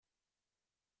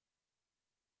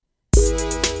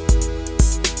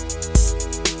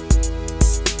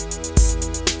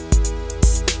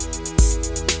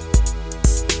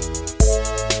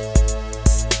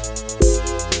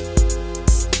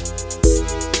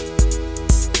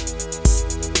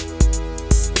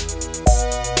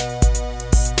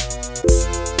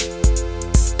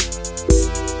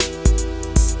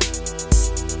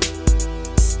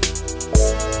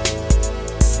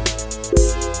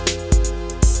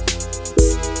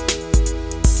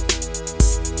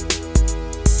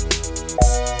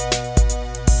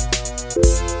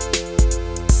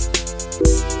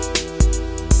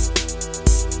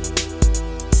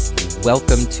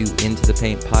Welcome to Into the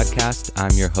Paint podcast.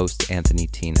 I'm your host, Anthony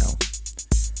Tino.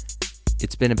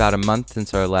 It's been about a month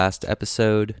since our last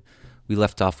episode. We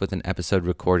left off with an episode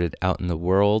recorded out in the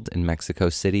world in Mexico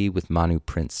City with Manu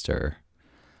Prinster.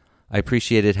 I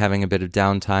appreciated having a bit of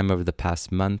downtime over the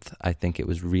past month. I think it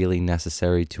was really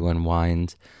necessary to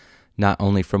unwind, not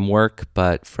only from work,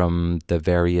 but from the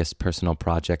various personal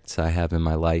projects I have in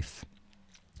my life.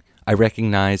 I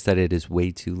recognize that it is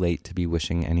way too late to be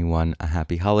wishing anyone a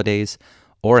happy holidays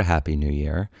or a happy new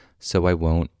year, so I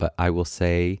won't, but I will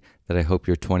say that I hope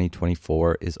your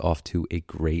 2024 is off to a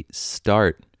great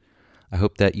start. I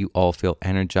hope that you all feel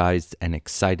energized and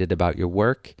excited about your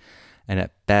work, and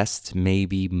at best,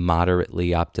 maybe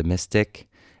moderately optimistic,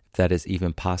 if that is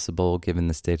even possible given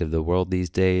the state of the world these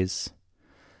days.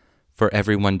 For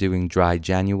everyone doing dry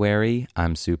January,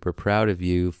 I'm super proud of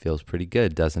you. Feels pretty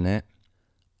good, doesn't it?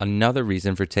 Another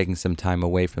reason for taking some time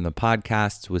away from the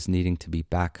podcast was needing to be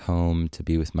back home to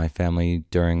be with my family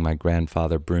during my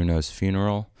grandfather Bruno's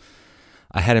funeral.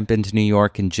 I hadn't been to New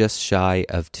York in just shy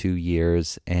of 2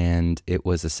 years, and it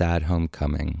was a sad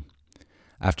homecoming.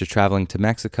 After traveling to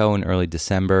Mexico in early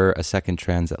December, a second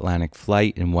transatlantic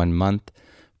flight in 1 month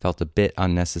felt a bit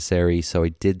unnecessary, so I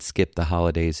did skip the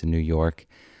holidays in New York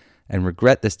and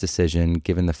regret this decision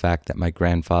given the fact that my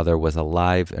grandfather was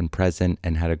alive and present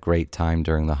and had a great time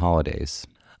during the holidays.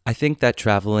 I think that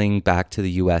traveling back to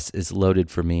the U.S. is loaded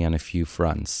for me on a few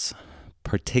fronts,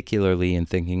 particularly in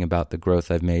thinking about the growth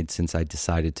I've made since I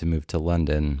decided to move to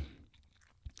London.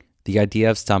 The idea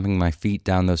of stomping my feet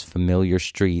down those familiar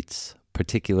streets,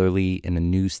 particularly in a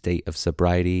new state of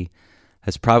sobriety,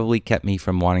 has probably kept me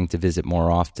from wanting to visit more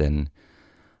often.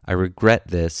 I regret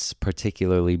this,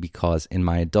 particularly because in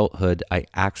my adulthood, I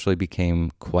actually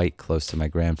became quite close to my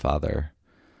grandfather.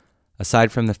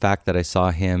 Aside from the fact that I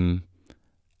saw him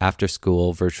after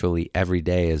school virtually every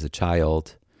day as a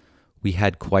child, we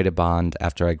had quite a bond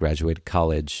after I graduated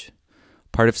college.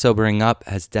 Part of sobering up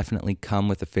has definitely come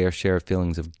with a fair share of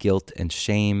feelings of guilt and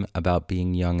shame about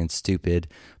being young and stupid,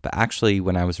 but actually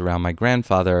when I was around my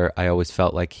grandfather, I always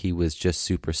felt like he was just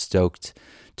super stoked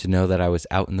to know that I was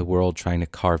out in the world trying to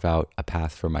carve out a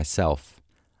path for myself.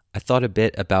 I thought a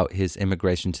bit about his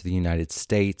immigration to the United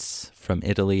States from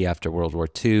Italy after World War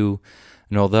II,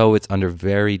 and although it's under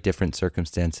very different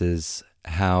circumstances,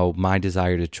 how my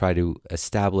desire to try to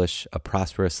establish a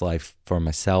prosperous life for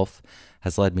myself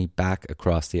has led me back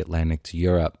across the Atlantic to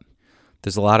Europe.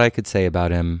 There's a lot I could say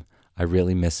about him. I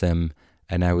really miss him,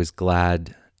 and I was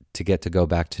glad to get to go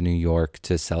back to New York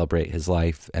to celebrate his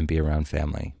life and be around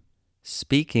family.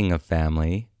 Speaking of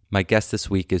family, my guest this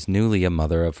week is newly a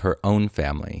mother of her own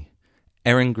family.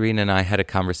 Erin Green and I had a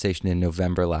conversation in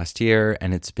November last year,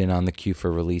 and it's been on the queue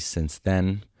for release since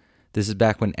then. This is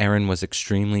back when Erin was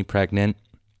extremely pregnant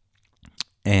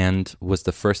and was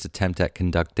the first attempt at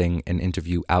conducting an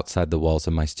interview outside the walls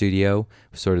of my studio,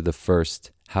 sort of the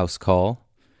first house call.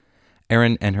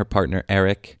 Erin and her partner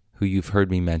Eric, who you've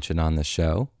heard me mention on the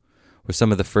show, were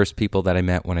some of the first people that I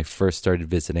met when I first started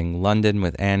visiting London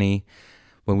with Annie,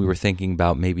 when we were thinking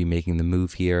about maybe making the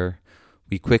move here.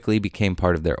 We quickly became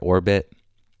part of their orbit,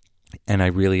 and I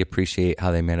really appreciate how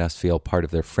they made us feel part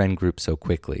of their friend group so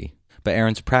quickly. But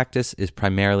Erin's practice is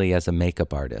primarily as a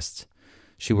makeup artist.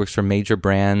 She works for major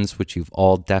brands, which you've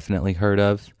all definitely heard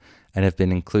of, and have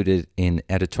been included in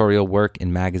editorial work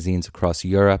in magazines across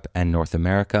Europe and North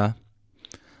America.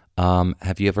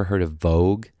 Have you ever heard of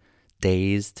Vogue,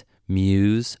 Dazed,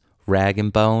 Muse,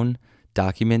 Rag & Bone,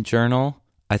 Document Journal?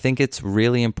 I think it's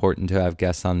really important to have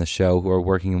guests on the show who are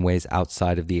working in ways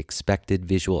outside of the expected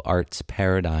visual arts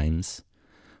paradigms.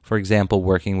 For example,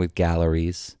 working with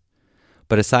galleries.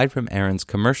 But aside from Erin's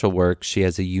commercial work, she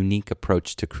has a unique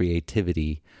approach to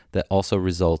creativity that also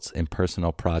results in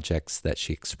personal projects that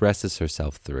she expresses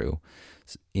herself through.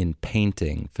 In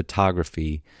painting,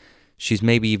 photography, she's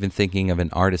maybe even thinking of an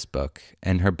artist book,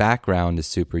 and her background is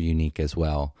super unique as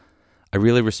well. I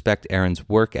really respect Erin's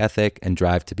work ethic and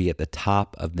drive to be at the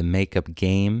top of the makeup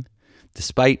game,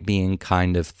 despite being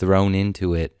kind of thrown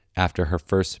into it after her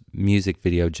first music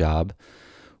video job.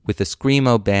 With a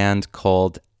screamo band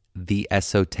called The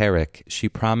Esoteric, she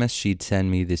promised she'd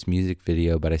send me this music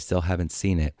video, but I still haven't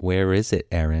seen it. Where is it,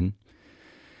 Erin?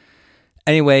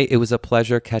 Anyway, it was a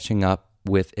pleasure catching up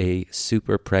with a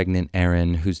super pregnant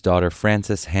Erin, whose daughter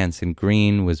Frances Hanson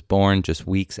Green was born just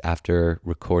weeks after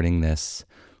recording this.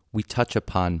 We touch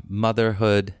upon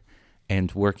motherhood and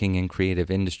working in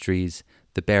creative industries,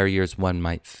 the barriers one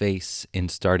might face in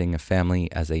starting a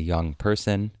family as a young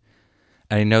person.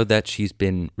 And I know that she's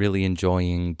been really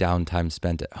enjoying downtime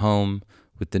spent at home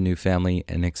with the new family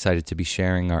and excited to be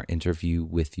sharing our interview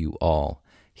with you all.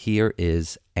 Here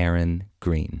is Erin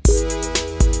Green.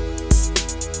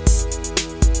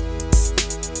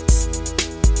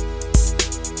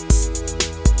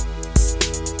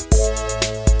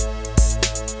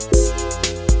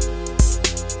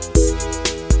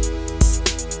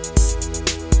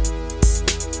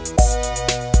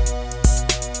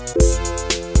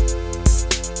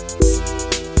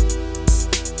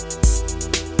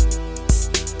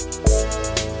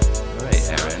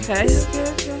 Okay.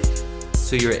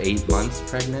 So you're 8 months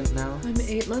pregnant now? I'm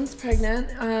 8 months pregnant.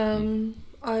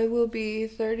 I will be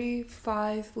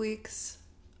 35 weeks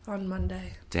on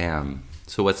Monday. Damn.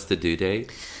 So what's the due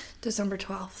date? December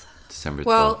 12th. December 12th.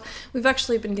 Well, we've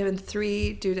actually been given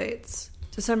 3 due dates.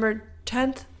 December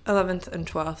 10th, 11th, and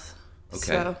 12th. Okay.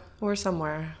 So we're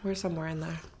somewhere in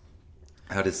there.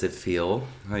 How does it feel?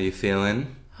 How are you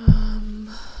feeling?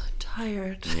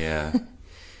 Tired. Yeah.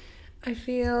 I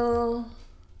feel...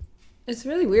 It's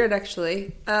really weird,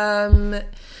 actually. The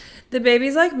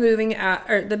baby's like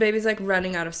the baby's like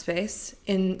running out of space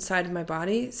inside of my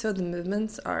body, so the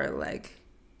movements are like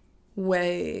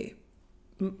way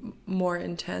more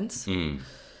intense.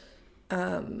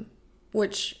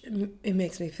 Which it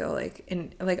makes me feel like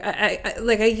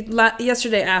I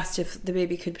yesterday asked if the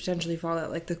baby could potentially fall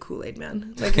out like the Kool-Aid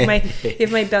Man, like if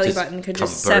my belly button could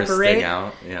just separate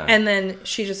out. Yeah. and then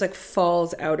she just like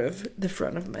falls out of the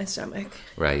front of my stomach.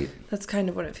 Right. That's kind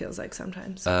of what it feels like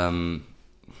sometimes.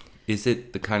 Is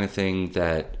it the kind of thing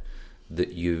that the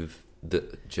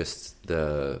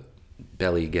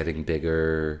belly getting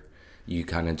bigger? You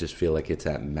kind of just feel like it's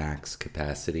at max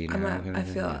capacity now? I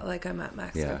feel like I'm at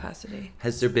max capacity.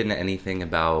 Has there been anything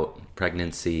about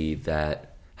pregnancy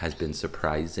that has been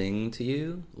surprising to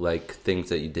you? Like things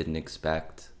that you didn't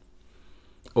expect?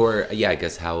 Or, I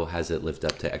guess how has it lived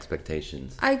up to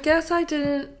expectations? I guess I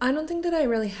don't think that I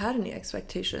really had any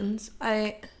expectations.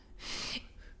 Eric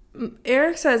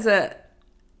says that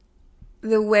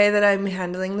the way that I'm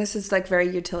handling this is like very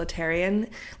utilitarian.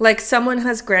 Like someone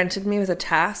has granted me with a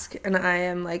task and I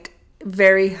am like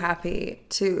very happy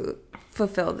to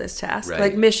fulfill this task. Right.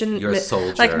 Like mission, you're a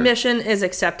soldier. Like mission is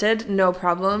accepted. No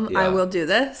problem. Yeah. I will do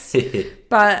this.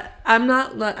 But I'm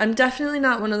definitely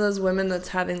not one of those women that's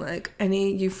having like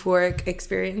any euphoric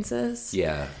experiences.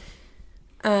 Yeah.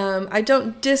 I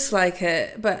don't dislike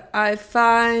it, but I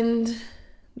find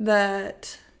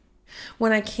that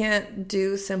when I can't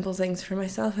do simple things for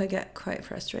myself, I get quite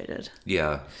frustrated.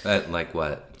 Yeah. Like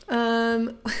what?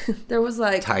 There was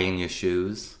like... tying your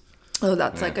shoes. Oh,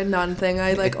 that's like a non-thing.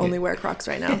 I like only wear Crocs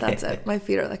right now. That's it. My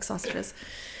feet are like sausages.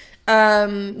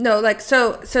 No, like,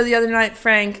 so the other night,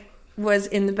 Frank was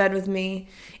in the bed with me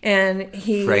and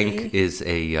Frank is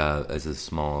a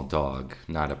small dog,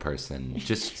 not a person.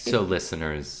 Just so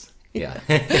listeners... Yeah.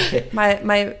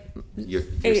 my your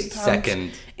 8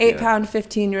 second 8-pound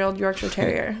 15-year-old Yorkshire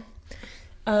Terrier.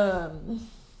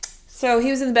 So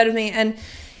he was in the bed with me and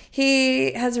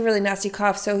he has a really nasty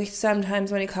cough, so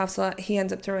sometimes when he coughs a lot he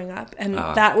ends up throwing up, and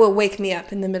that will wake me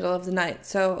up in the middle of the night.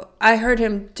 So I heard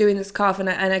him doing this cough and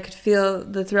I could feel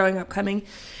the throwing up coming.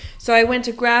 So I went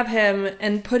to grab him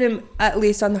and put him at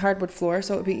least on the hardwood floor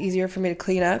so it would be easier for me to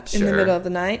clean up in the middle of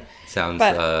the night. Sounds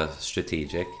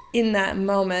strategic. In that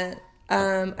moment,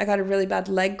 I got a really bad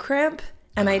leg cramp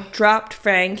and I dropped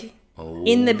Frank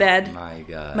in the bed. My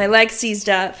God. My leg seized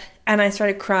up and I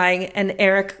started crying, and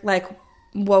Eric like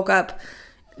woke up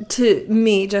to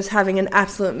me just having an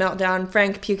absolute meltdown.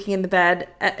 Frank puking in the bed.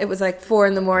 It was like 4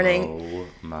 a.m. Oh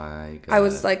my God. I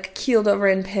was like keeled over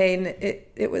in pain.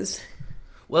 It was...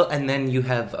 Well, and then you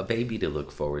have a baby to look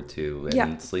forward to,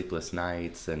 and sleepless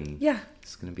nights, and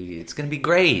it's gonna be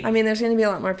great. I mean, there's gonna be a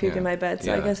lot more puke in my bed,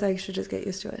 so I guess I should just get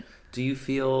used to it. Do you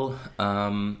feel?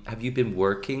 Have you been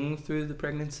working through the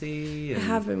pregnancy? I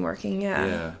have been working,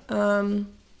 yeah.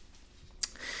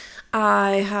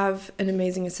 I have an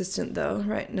amazing assistant though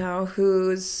right now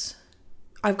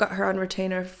I've got her on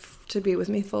retainer to be with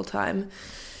me full time.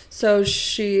 So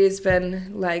she's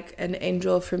been like an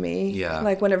angel for me. Yeah.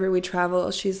 Like whenever we travel,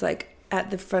 she's like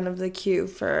at the front of the queue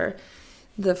for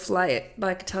the flight,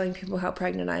 like telling people how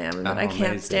pregnant I am and that I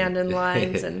can't stand in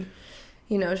lines. And,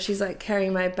 you know, she's like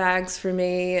carrying my bags for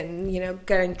me and, you know,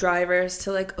 getting drivers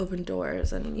to like open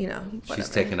doors and, you know, whatever. She's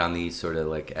taken on the sort of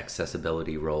like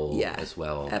accessibility role as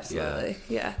well. Absolutely.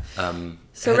 Yeah.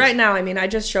 So right now, I mean, I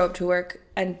just show up to work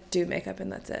and do makeup and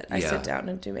that's it. I sit down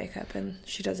and do makeup and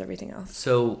she does everything else.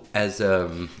 So as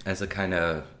a kind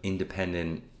of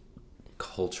independent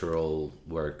cultural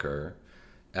worker,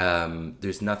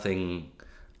 there's nothing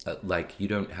like you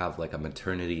don't have like a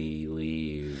maternity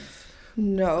leave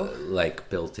like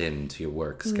built into your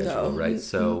work schedule, right?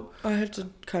 So I have to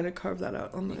kind of carve that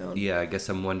out on my own. Yeah, I guess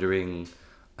I'm wondering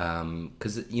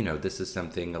Because, you know, this is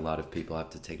something a lot of people have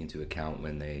to take into account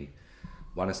when they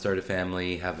want to start a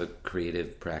family, have a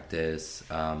creative practice.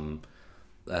 What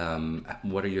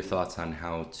are your thoughts on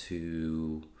how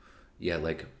to,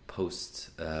 like post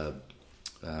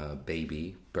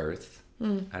baby birth?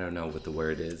 I don't know what the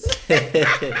word is.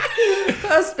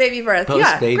 Post baby birth.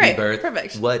 Post baby great. birth.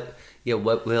 Perfect. What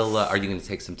will, are you going to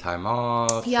take some time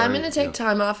off? Yeah, I'm going to take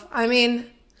time off. I mean,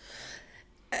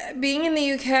 being in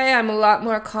the UK, I'm a lot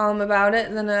more calm about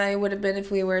it than I would have been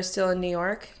if we were still in New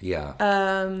York. Yeah.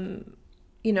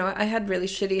 You know, I had really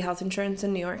shitty health insurance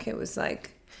in New York. It was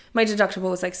like, my deductible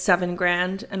was like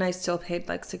 $7,000 and I still paid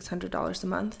like $600 a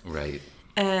month. Right.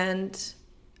 And,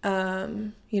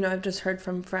 you know, I've just heard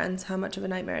from friends how much of a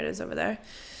nightmare it is over there.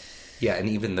 Yeah, and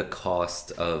even the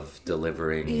cost of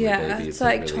delivering the baby is it's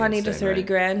like really 20 insane, to 30 right?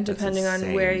 grand depending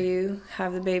on where you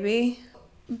have the baby.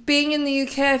 Being in the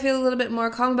UK, I feel a little bit more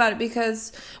calm about it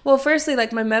because, well, firstly,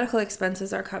 like my medical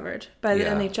expenses are covered by the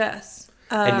NHS.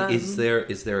 And is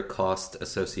there a cost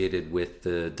associated with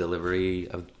the delivery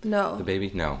of the baby?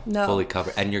 No, fully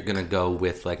covered. And you're gonna go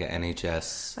with like an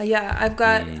NHS? Yeah, I've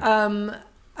got.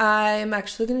 I'm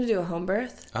actually gonna do a home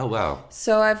birth. Oh wow!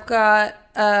 So I've got.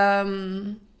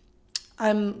 I'm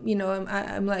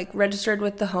like registered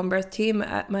with the home birth team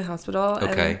at my hospital.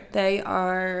 Okay. And they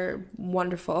are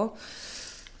wonderful.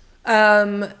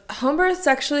 Home births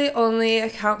actually only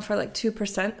account for like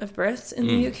 2% of births in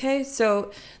the UK.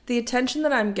 So the attention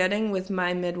that I'm getting with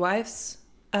my midwives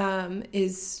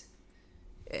is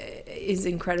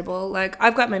incredible. Like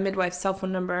I've got my midwife's cell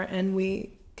phone number and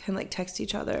we can like text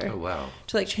each other. Oh wow.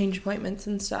 To like change appointments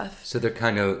and stuff. So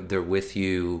they're with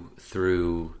you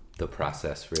through the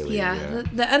process, really. Yeah.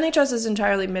 The NHS is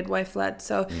entirely midwife led.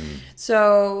 So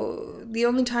the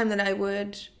only time that I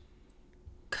would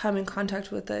come in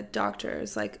contact with a doctor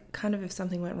is like kind of if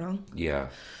something went wrong. Yeah.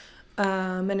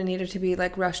 And it needed to be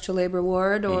like rushed to labor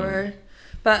ward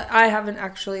but I haven't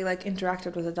actually like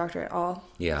interacted with a doctor at all.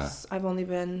 Yeah. I've only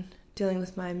been dealing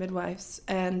with my midwives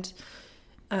and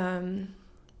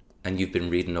you've been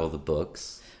reading all the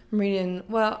books? I'm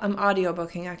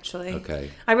audiobooking actually.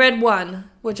 Okay. I read one,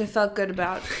 which I felt good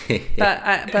about,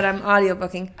 but I'm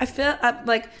audiobooking.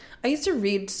 I used to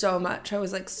read so much. I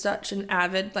was like such an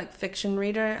avid like fiction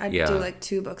reader. I'd do like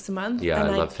 2 books a month. Yeah,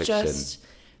 and I love fiction. Just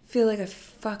feel like a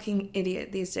fucking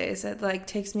idiot these days. It like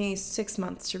takes me 6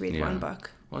 months to read one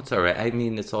book. Well, it's all right. I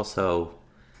mean, it's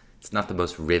not the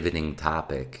most riveting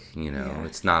topic, you know. Yeah.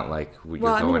 It's not like you're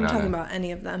going I'm talking about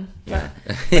any of them. But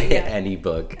any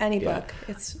book. Any book.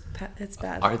 It's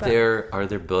bad. Are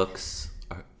there books?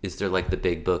 Is there like the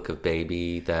big book of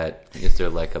baby is there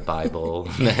like a Bible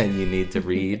that you need to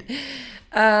read?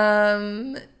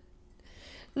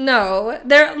 No,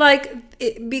 they're like,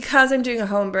 because I'm doing a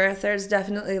home birth, there's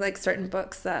definitely like certain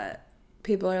books that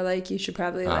people are like, you should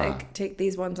probably like take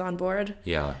these ones on board.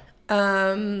 Yeah.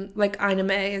 Like Ina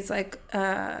May is like,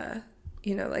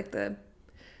 like the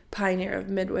pioneer of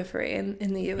midwifery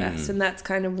in the US. And that's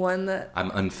kind of one that I'm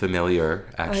unfamiliar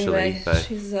actually, anyway, but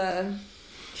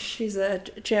she's a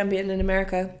champion in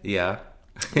America. Yeah.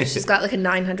 She's got like a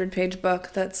 900-page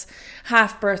book that's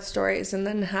half birth stories and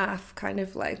then half kind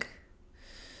of like,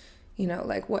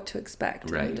 like what to expect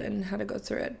and how to go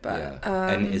through it. But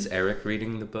and is Eric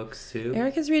reading the books too?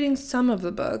 Eric is reading some of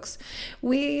the books.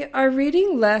 We are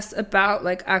reading less about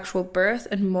like actual birth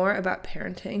and more about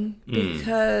parenting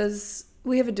because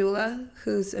we have a doula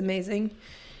who's amazing.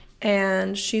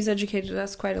 And she's educated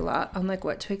us quite a lot on like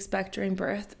what to expect during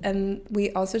birth. And we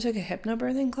also took a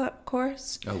hypnobirthing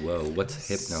course. Oh, whoa. What's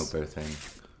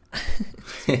hypnobirthing?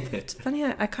 It's funny.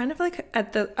 I kind of like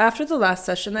after the last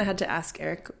session, I had to ask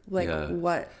Eric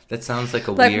what. That sounds like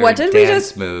a like, weird what did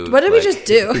dance move. What did we just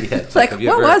do? Yeah, like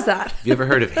what was that? Have you ever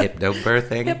heard of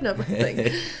hypnobirthing?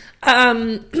 Hypnobirthing.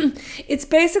 It's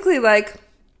basically like.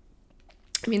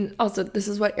 I mean, also, this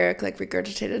is what Eric, like,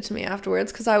 regurgitated to me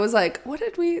afterwards, because I was like, what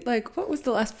was the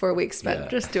last 4 weeks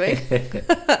spent just doing?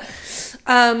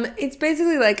 It's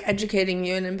basically, like, educating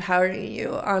you and empowering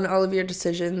you on all of your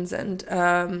decisions, and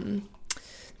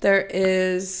there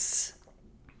is,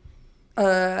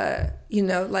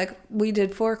 we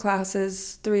did 4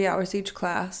 classes, 3 hours each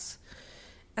class.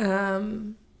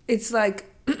 It's like,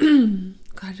 God,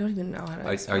 I don't even know how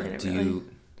to explain it, really.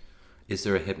 Is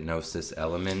there a hypnosis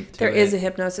element to There is a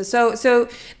hypnosis. So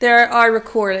there are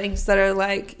recordings that are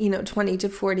like, 20 to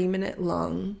 40 minute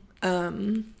long,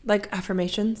 like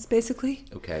affirmations, basically.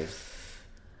 Okay.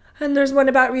 And there's one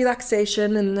about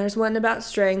relaxation, and there's one about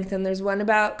strength, and there's one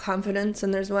about confidence,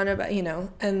 and there's one about,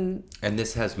 and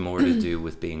this has more to do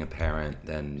with being a parent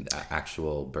than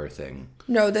actual birthing.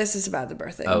 No, this is about the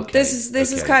birthing. Okay. This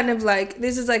is kind of like,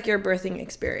 this is like your birthing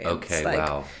experience. Okay, like,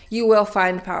 wow. You will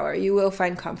find power. You will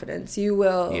find confidence. You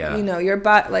will, your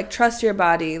like, trust your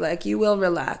body. Like, you will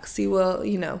relax. You will,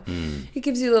 It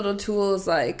gives you little tools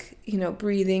like,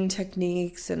 breathing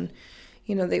techniques, and,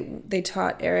 they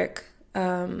taught Eric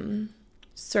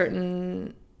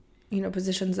certain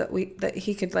positions that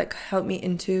he could like help me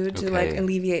into to like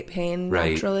alleviate pain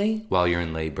naturally while you're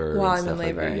in labor. While I'm in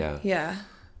labor, like yeah.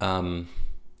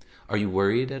 Are you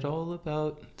worried at all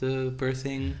about the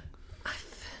birthing?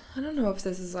 I don't know if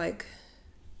this is like,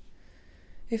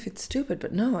 if it's stupid,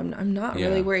 but no, I'm not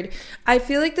really worried. I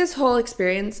feel like this whole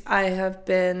experience, I have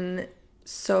been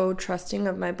so trusting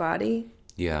of my body.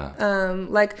 Yeah.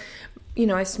 Like,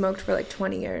 I smoked for like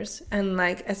 20 years, and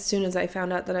like as soon as I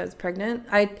found out that I was pregnant,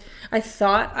 I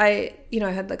thought I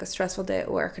had like a stressful day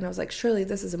at work, and I was like, surely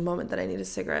this is a moment that I need a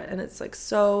cigarette, and it's like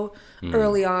so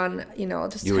early on, I'll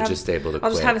just just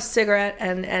have a cigarette,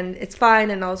 and it's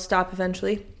fine, and I'll stop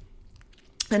eventually.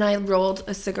 And I rolled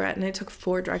a cigarette, and I took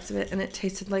 4 drags of it, and it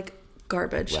tasted like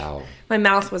garbage. Wow. My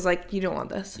mouth was like, you don't want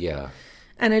this. Yeah.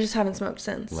 And I just haven't smoked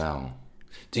since. Wow.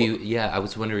 I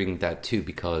was wondering that too,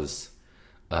 because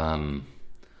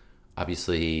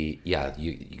obviously,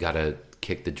 you gotta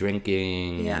kick the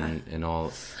drinking and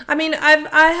all. I mean,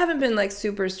 I haven't been like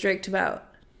super strict about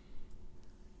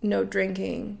no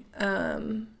drinking. I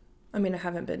mean, I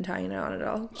haven't been tying it on at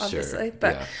all, obviously.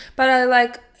 Sure, but I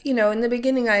like, in the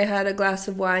beginning I had a glass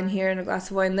of wine here and a glass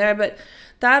of wine there, but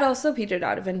that also petered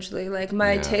out eventually. Like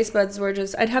my taste buds were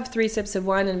just, I'd have 3 sips of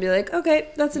wine and be like, okay,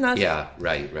 that's enough. Yeah,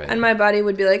 right. And my body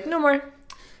would be like, no more.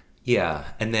 Yeah,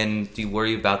 and then do you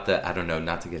worry about I don't know,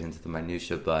 not to get into the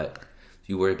minutia, but do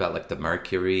you worry about like the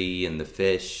mercury and the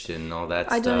fish and all that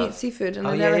stuff? I don't eat seafood, and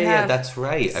I never have. Yeah, that's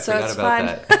right. I forgot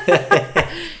about that.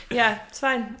 Yeah, it's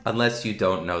fine. Unless you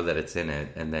don't know that it's in it,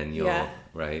 and then you'll,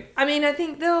 right? I mean, I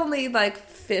think the only like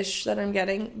fish that I'm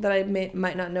getting that I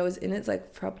might not know is in it is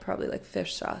like probably like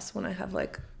fish sauce when I have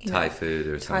like Thai food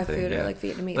or something. Thai food or like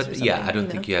Vietnamese or something. Yeah, I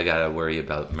don't think you gotta worry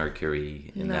about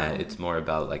mercury in that. It's more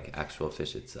about like actual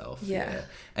fish itself. Yeah.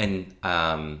 And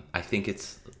I think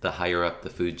it's the higher up the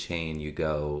food chain you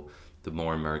go, the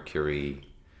more mercury.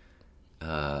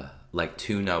 Like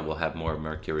tuna will have more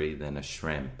mercury than a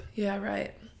shrimp. Yeah,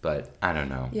 right. But I don't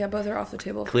know. Yeah, both are off the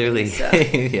table. Clearly,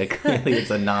 clearly it's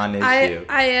a non-issue.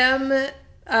 I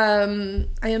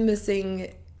am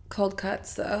missing cold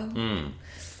cuts though.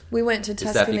 We went to Tuscany.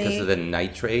 Is that because of the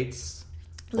nitrates?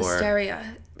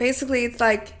 Listeria. Basically, it's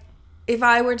like if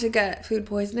I were to get food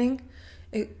poisoning,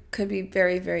 it could be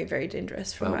very, very, very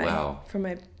dangerous for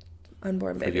my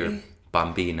unborn baby. For your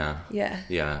bambina. Yeah.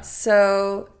 Yeah.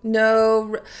 So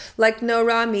no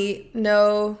raw meat,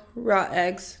 no raw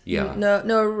eggs. Yeah.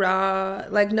 No raw,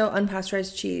 like no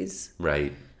unpasteurized cheese.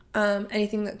 Right.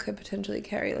 Anything that could potentially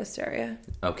carry listeria.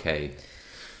 Okay.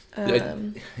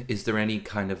 Is there any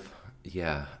kind of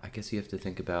I guess you have to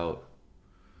think about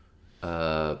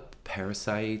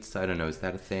parasites. I don't know. Is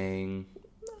that a thing?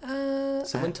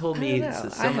 Someone told me.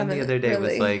 Someone the other day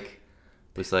was like,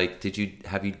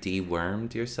 have you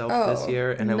dewormed yourself this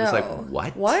year? And I was like,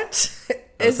 what? What?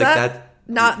 Is that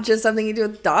not just something you do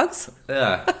with dogs?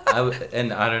 Yeah.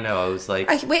 And I don't know. I was like,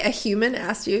 wait, a human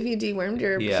asked you if you dewormed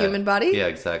your human body? Yeah,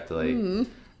 exactly.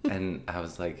 And I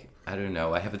was like, I don't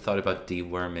know. I haven't thought about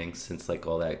deworming since like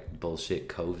all that bullshit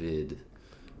COVID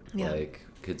like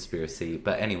conspiracy.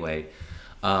 But anyway,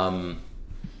 I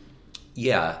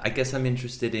guess I'm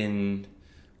interested in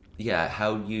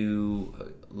how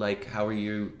are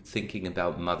you thinking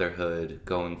about motherhood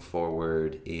going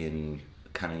forward in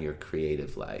kind of your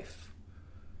creative life?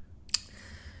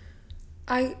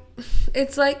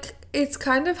 It's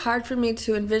kind of hard for me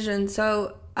to envision.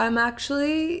 So I'm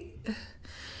actually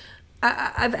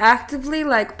I've actively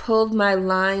like pulled my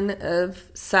line of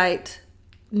sight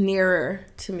nearer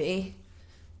to me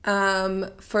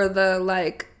for the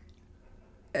like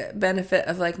benefit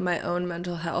of like my own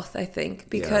mental health, I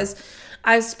think, because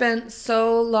I've spent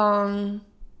so long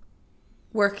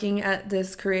working at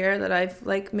this career that I've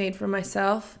like made for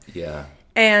myself. Yeah.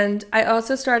 And I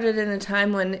also started in a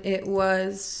time when it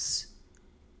was,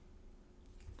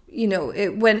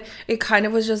 when it kind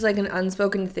of was just like an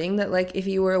unspoken thing that like if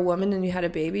you were a woman and you had a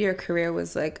baby, your career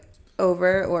was like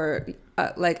over or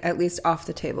like at least off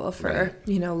the table for,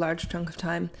 a large chunk of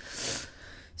time.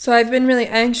 So I've been really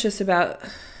anxious about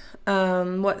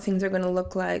what things are going to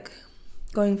look like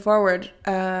going forward.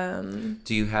 Do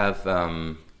you have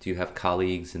do you have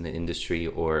colleagues in the industry,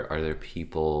 or are there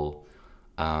people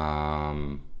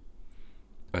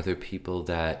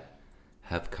that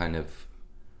have kind of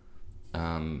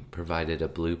provided a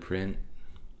blueprint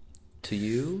to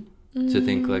you to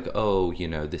think like, oh,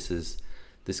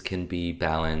 this can be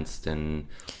balanced,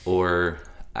 or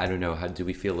I don't know, how do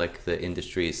we feel like the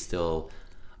industry is still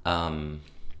and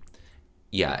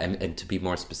to be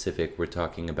more specific, we're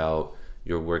talking about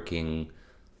you're working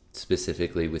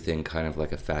specifically within kind of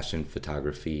like a fashion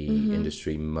photography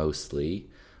industry mostly.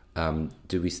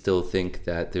 Do we still think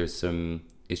that there's some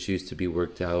issues to be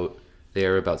worked out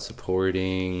there about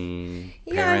supporting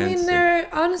parents?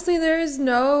 Honestly, there's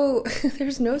no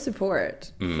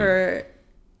support for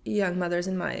young mothers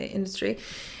in my industry.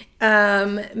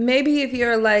 Maybe if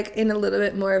you're like in a little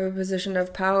bit more of a position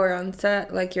of power on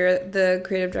set, like you're the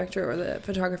creative director or the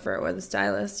photographer or the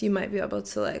stylist, you might be able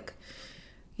to like,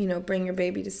 bring your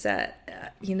baby to set,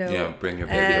 bring your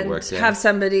baby to work, have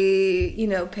somebody,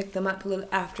 pick them up a little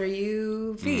after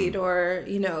you feed, or,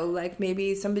 like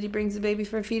maybe somebody brings the baby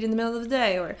for a feed in the middle of the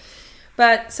day,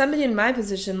 but somebody in my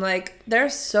position, like there are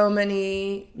so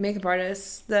many makeup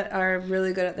artists that are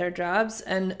really good at their jobs.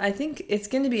 And I think it's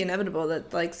going to be inevitable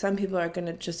that like some people are going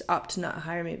to just opt to not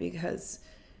hire me because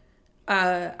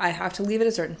I have to leave at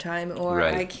a certain time, or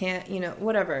I can't,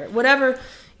 whatever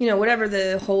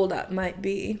the hold up might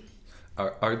be.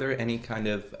 Are there any kind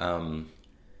of, I'm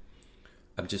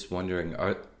just wondering,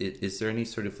 is there any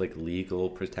sort of like legal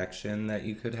protection that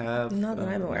you could have? Not that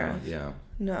I'm aware of. Yeah.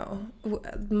 No.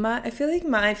 I feel like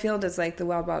my field is like the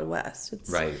Wild Wild West. It's,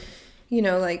 right.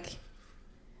 Like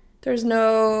there's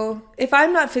no, if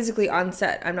I'm not physically on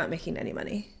set, I'm not making any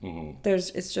money. Mm-hmm.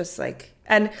 It's just like,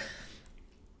 and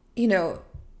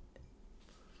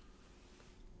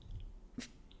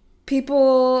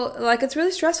people, like, it's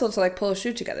really stressful to like pull a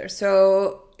shoot together.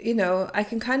 So, I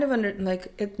can kind of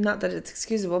not that it's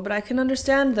excusable, but I can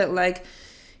understand that like,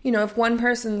 if one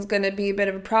person's going to be a bit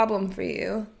of a problem for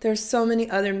you, there's so many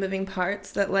other moving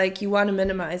parts that like you want to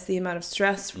minimize the amount of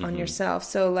stress on yourself.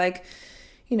 So like,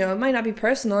 it might not be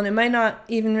personal, and it might not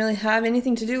even really have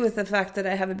anything to do with the fact that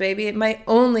I have a baby. It might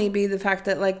only be the fact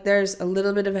that like there's a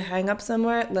little bit of a hang up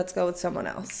somewhere. Let's go with someone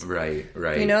else. Right.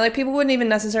 Like people wouldn't even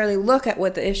necessarily look at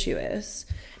what the issue is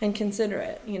and consider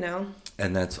it,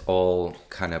 And that's all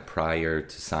kind of prior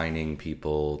to signing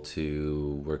people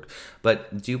to work.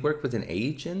 But do you work with an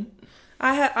agent?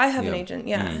 I have an agent,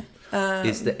 yeah.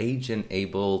 Is the agent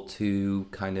able to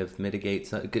kind of mitigate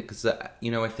some? Because, I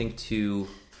think too,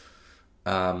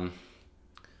 a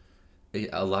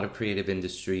lot of creative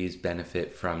industries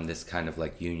benefit from this kind of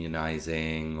like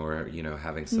unionizing or,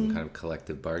 having some kind of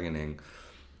collective bargaining.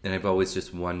 And I've always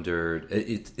just wondered,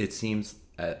 it seems,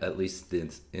 at least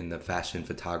in the fashion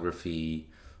photography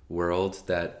world,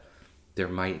 that there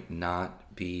might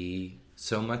not be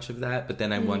so much of that. But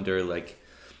then I wonder, like,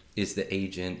 is the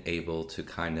agent able to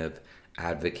kind of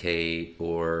advocate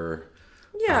or...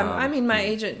 Yeah, my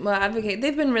agent will advocate.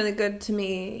 They've been really good to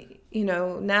me,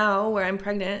 now where I'm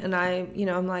pregnant and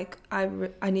I'm like,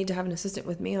 I need to have an assistant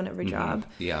with me on every job.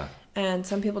 Yeah. And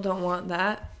some people don't want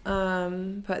that.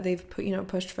 But they've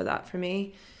pushed for that for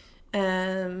me.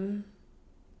 And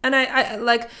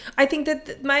I think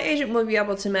that my agent will be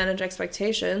able to manage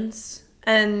expectations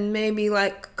and maybe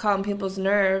like calm people's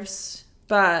nerves.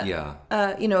 But,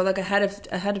 like ahead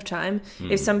of time,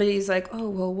 if somebody's like, oh,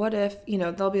 well, what if,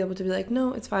 they'll be able to be like,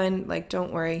 no, it's fine. Like,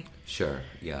 don't worry. Sure.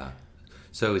 Yeah.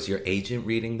 So is your agent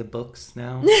reading the books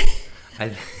now?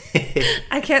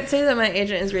 I can't say that my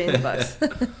agent is reading the books.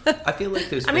 I feel like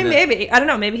there's maybe. I don't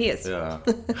know. Maybe he is. Yeah.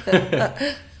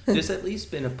 There's at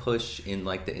least been a push in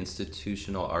like the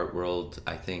institutional art world,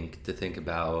 I think, to think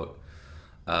about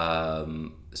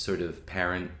sort of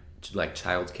parent, like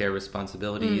childcare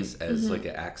responsibilities as like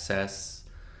an access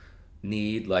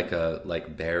need,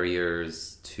 like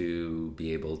barriers to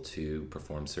be able to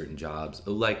perform certain jobs.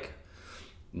 Like,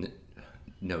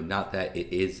 no, not that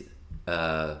it is.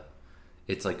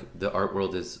 It's like the art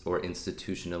world is, or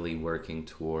institutionally working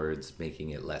towards making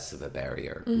it less of a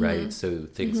barrier, right? So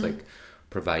things like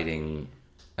providing,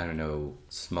 I don't know,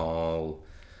 small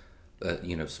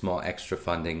extra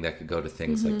funding that could go to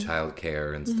things like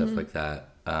childcare and stuff like that.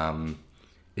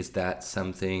 Is that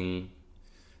something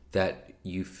that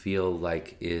you feel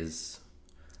like is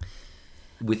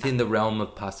within the realm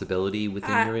of possibility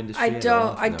within your industry?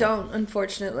 I don't,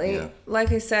 unfortunately. Yeah.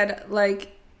 Like I said,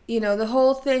 like, the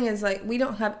whole thing is like, we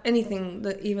don't have anything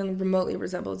that even remotely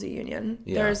resembles a union.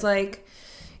 Yeah. There's like,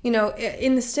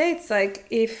 in the States, like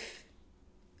if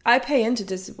I pay into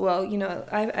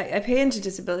I pay into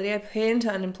disability, I pay into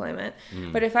unemployment,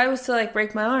 but if I was to like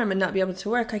break my arm and not be able to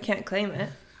work, I can't claim it.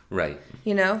 Right.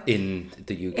 You know? In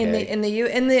the UK. In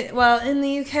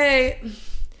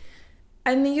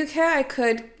the UK I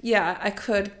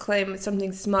could claim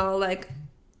something small, like,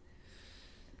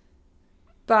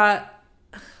 but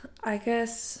I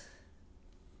guess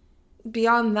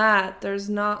beyond that, there's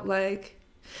not like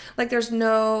there's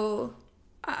no,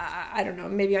 I don't know,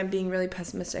 maybe I'm being really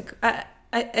pessimistic.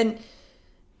 And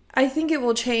I think it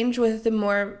will change with the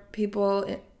more people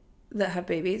that have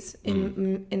babies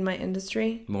in my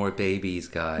industry. More babies,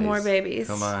 guys. More babies.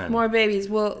 Come on. More babies.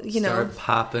 Well, Start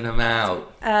popping them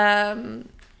out.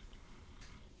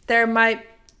 There might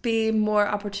be more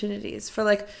opportunities for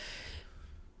like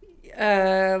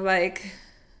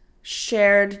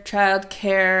shared child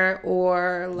care,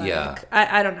 or like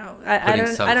I don't know. I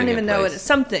don't even know what it is.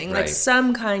 Something like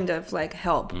some kind of like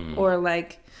help or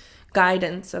like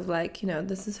guidance of like,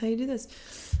 this is how you do this.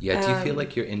 Yeah, do you feel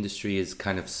like your industry is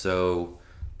kind of so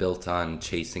built on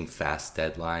chasing fast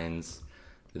deadlines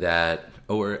that,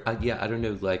 or I don't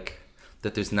know, like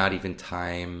that there's not even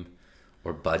time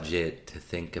or budget to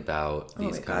think about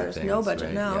these kind of things? There's no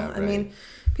budget now. Yeah, right. I mean,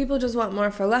 people just want more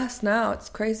for less now. It's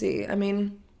crazy. I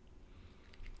mean,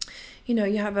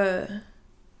 I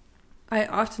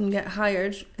often get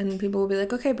hired and people will be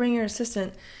like, okay, bring your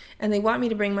assistant. And they want me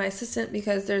to bring my assistant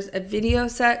because there's a video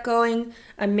set going,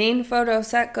 a main photo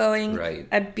set going,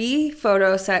 a B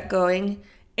photo set going,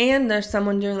 and there's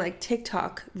someone doing like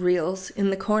TikTok reels in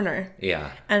the corner.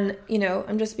 Yeah. And,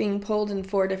 I'm just being pulled in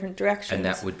 4 different directions. And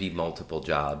that would be multiple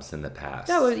jobs in the past.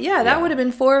 That would have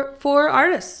been four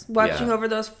artists watching over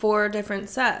those 4 different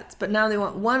sets. But now they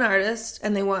want one artist,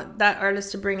 and they want that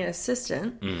artist to bring an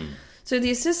assistant. So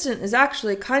the assistant is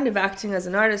actually kind of acting as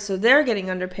an artist, so they're getting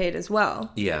underpaid as well.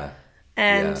 Yeah.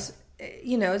 And,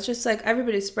 it's just like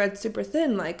everybody's spread super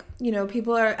thin. Like,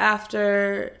 people are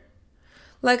after,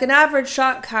 like, an average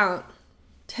shot count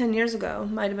 10 years ago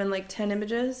might have been like 10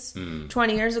 images.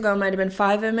 20 years ago might have been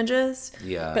 5 images.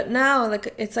 Yeah. But now,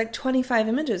 like, it's like 25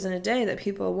 images in a day that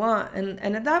people want. And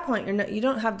at that point, you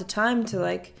don't have the time to,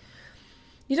 like...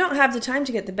 You don't have the time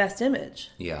to get the best image.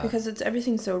 Yeah. Because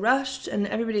everything's so rushed and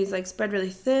everybody's like spread really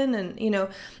thin, and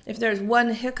if there's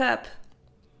one hiccup,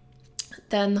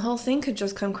 then the whole thing could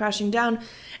just come crashing down.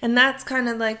 And that's kind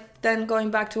of like then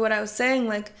going back to what I was saying,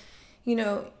 like,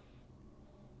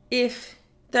 if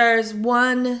there's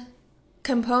one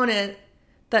component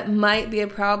that might be a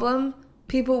problem,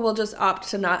 people will just opt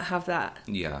to not have that.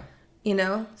 Yeah.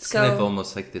 It's kind of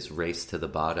almost like this race to the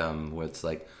bottom where it's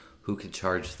like, who could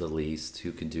charge the least?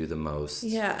 Who could do the most?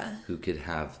 Yeah. Who could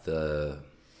have the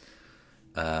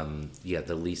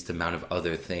least amount of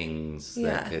other things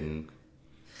that can...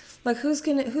 Like, who's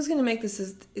gonna make this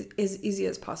as easy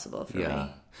as possible for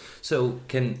me? So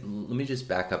let me just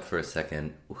back up for a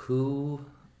second. Who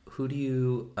do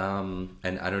you and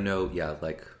I don't know. Yeah,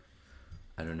 like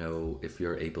I don't know if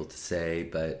you're able to say,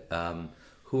 but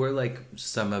who are like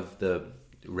some of the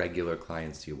regular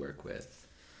clients you work with?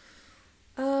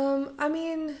 I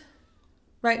mean,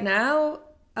 right now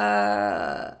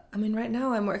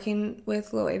I'm working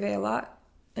with Loewe a lot,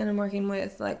 and I'm working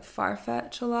with like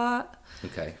Farfetch a lot.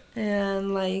 Okay.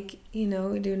 And like,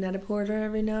 we do Net-a-Porter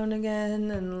every now and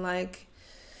again, and like,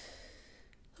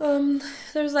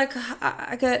 there's like,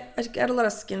 I get a lot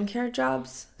of skincare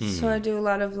jobs, so I do a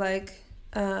lot of like,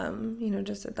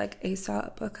 just at like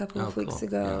Aesop a couple of weeks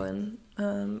ago, and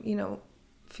a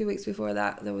few weeks before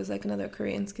that there was like another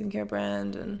Korean skincare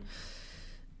brand, and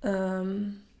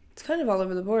it's kind of all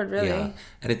over the board, really. Yeah.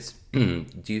 And it's do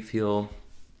you feel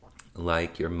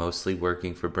like you're mostly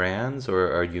working for brands,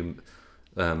 or are you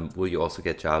will you also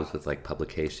get jobs with like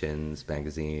publications,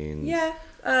 magazines? Yeah,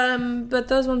 but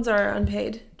those ones are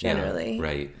unpaid generally. Yeah,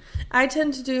 right. I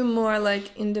tend to do more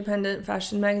like independent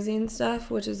fashion magazine stuff,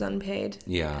 which is unpaid.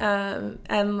 Yeah.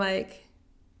 And like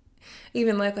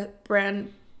even like a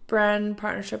brand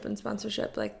partnership and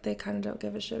sponsorship, like they kind of don't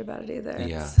give a shit about it either.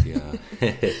 Yeah.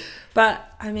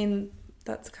 But I mean,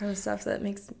 that's the kind of stuff that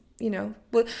makes,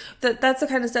 that's the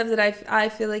kind of stuff that I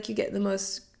feel like you get the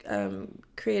most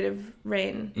creative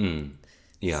reign.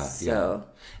 Yeah. So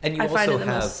and you I find it the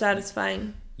most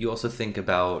satisfying. You also think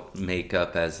about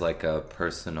makeup as like a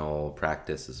personal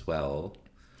practice as well.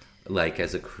 Like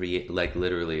as like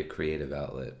literally a creative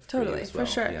outlet. Totally, for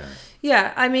sure.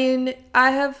 Yeah. I mean,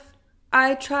 I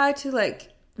try to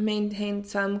like maintain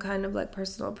some kind of like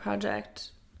personal project.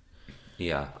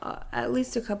 Yeah. At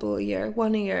least a couple a year,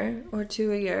 1 a year or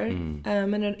 2 a year.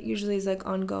 And it usually is like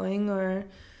ongoing, or,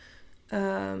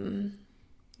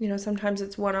 sometimes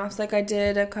it's one-offs. Like I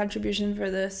did a contribution for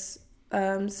this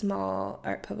small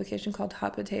art publication called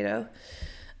Hot Potato.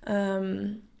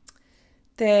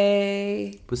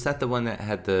 Was that the one that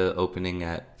had the opening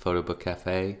at Photo Book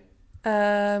Cafe?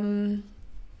 This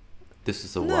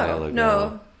was a while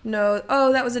ago. No.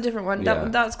 Oh, that was a different one. Yeah.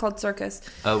 That was called Circus.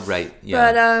 Oh, right.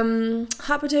 Yeah. But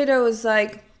Hot Potato was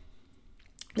like,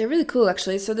 they're really cool,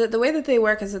 actually. So the way that they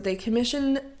work is that they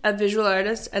commission a visual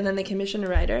artist and then they commission a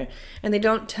writer. And they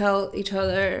don't tell each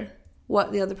other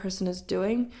what the other person is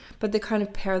doing, but they kind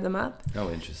of pair them up.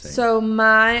 Oh, interesting. So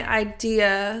my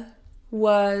idea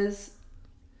was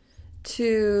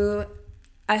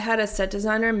I had a set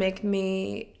designer make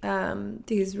me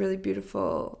these really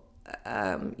beautiful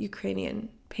Ukrainian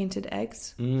painted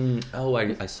eggs. Oh,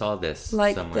 I saw this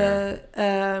like somewhere.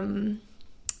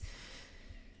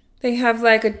 They have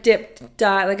like a dipped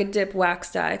dye, like a dip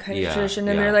wax dye kind of tradition,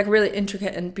 and they're like really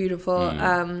intricate and beautiful.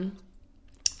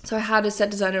 So I had a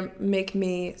set designer make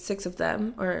me 6 of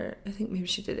them, or I think maybe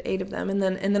she did 8 of them, and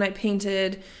then I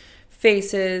painted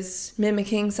faces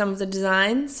mimicking some of the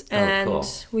designs, and cool.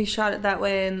 We shot it that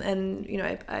way. And you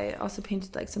know, I also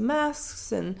painted like some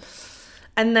masks, and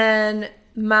then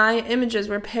my images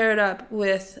were paired up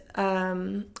with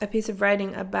a piece of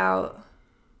writing about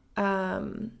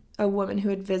a woman who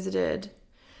had visited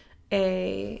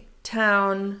a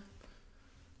town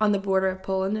on the border of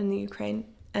Poland and the Ukraine,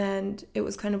 and it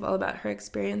was kind of all about her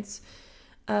experience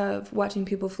of watching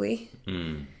people flee.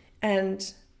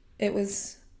 And it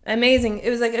was amazing. It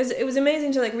was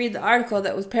amazing to like read the article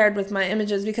that was paired with my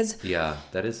images, because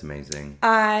that is amazing.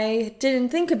 I didn't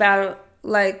think about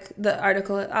like the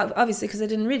article, obviously, because I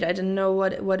didn't read it. I didn't know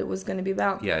what it was going to be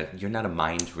about. Yeah, you're not a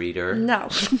mind reader. No.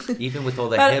 Even with all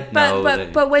the hypno.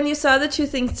 But when you saw the two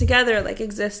things together, like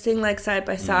existing like side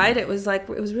by side, it was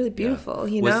really beautiful.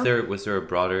 You know. Was there a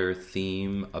broader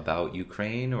theme about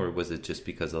Ukraine, or was it just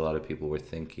because a lot of people were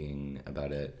thinking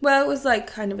about it? Well, it was like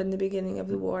kind of in the beginning of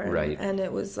the war, right? And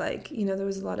it was like, you know, there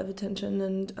was a lot of attention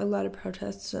and a lot of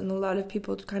protests and a lot of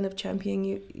people kind of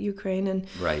championing Ukraine, and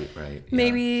right.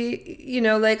 Maybe. You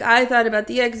know, like I thought about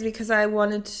the eggs because I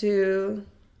wanted to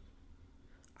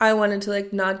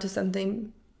like nod to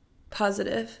something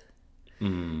positive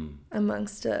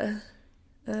amongst like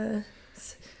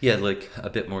a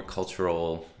bit more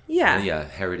cultural,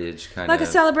 heritage kind of like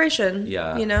a celebration,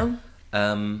 you know.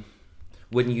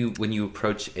 When you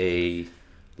approach a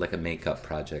makeup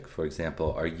project, for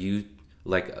example, are you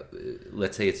like,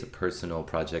 let's say it's a personal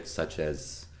project such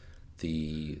as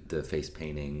the face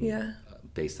painting,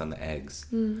 based on the eggs.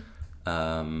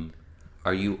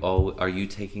 Are you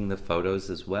taking the photos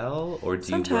as well, or do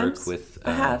Sometimes. you work with?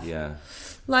 I have.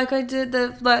 Like I did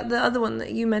the other one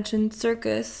that you mentioned,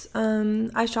 Circus.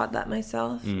 I shot that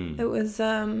myself. It was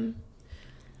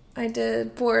I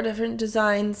did 4 different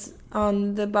designs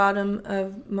on the bottom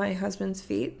of my husband's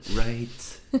feet.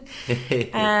 Right.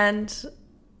 And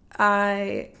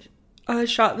I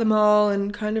shot them all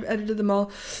and kind of edited them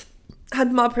all, had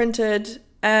them all printed.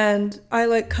 And I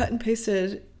like cut and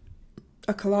pasted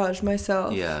a collage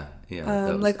myself.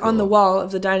 Like cool. On the wall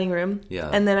of the dining room. Yeah.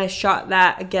 And then I shot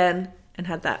that again and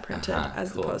had that printed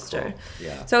as the poster. Cool.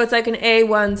 Yeah. So it's like an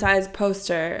A1 size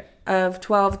poster of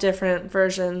 12 different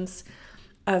versions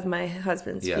of my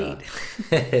husband's feet.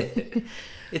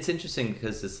 It's interesting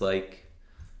because it's like,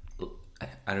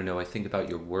 I don't know, I think about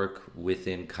your work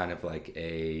within kind of like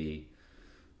a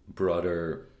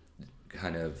broader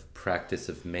kind of practice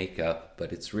of makeup,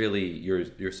 but it's really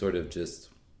you're sort of just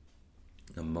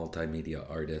a multimedia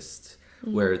artist,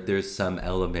 where there's some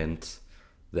element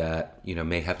that, you know,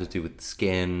 may have to do with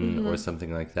skin or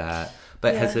something like that.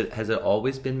 But has it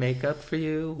always been makeup for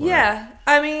you? Or? Yeah,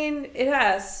 I mean, it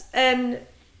has. And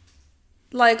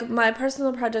like my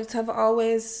personal projects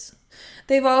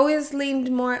they've always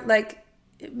leaned more like,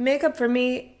 makeup for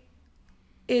me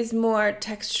is more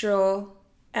textural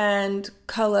and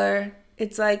color.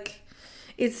 It's like,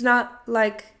 it's not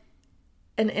like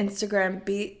an Instagram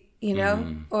beat, you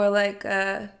know, or like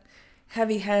a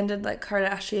heavy-handed like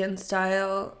Kardashian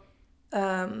style,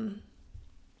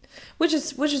 which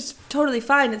is totally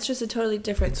fine. It's just a totally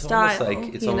different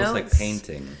style. It's almost like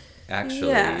painting,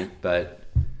 actually, but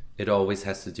it always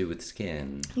has to do with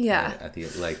skin. Yeah.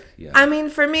 I mean,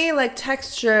 for me, like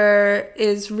texture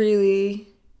is really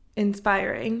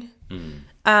inspiring.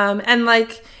 And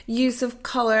like use of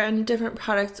color and different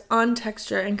products on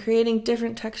texture and creating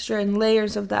different texture and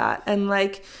layers of that, and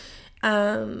like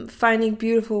finding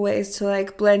beautiful ways to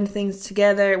like blend things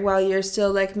together while you're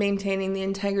still like maintaining the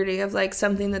integrity of like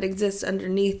something that exists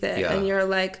underneath it. And you're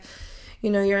like, you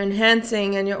know, you're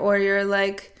enhancing, and you're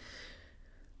like,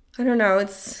 I don't know,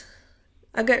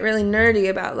 I get really nerdy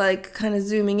about like kind of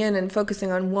zooming in and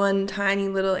focusing on one tiny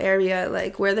little area,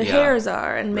 like where the hairs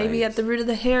are, and maybe at the root of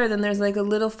the hair then there's like a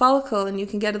little follicle and you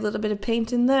can get a little bit of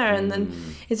paint in there, and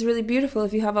then it's really beautiful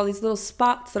if you have all these little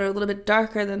spots that are a little bit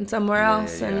darker than somewhere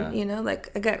else. And you know,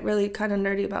 like I get really kind of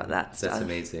nerdy about that stuff. That's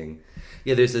amazing.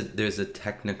 Yeah, there's a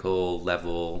technical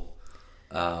level,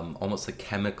 almost like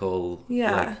chemical,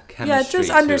 like chemistry, just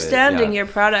understanding your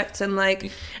products and like,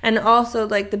 and also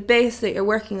like the base that you're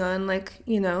working on, like,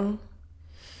 you know,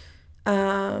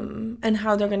 and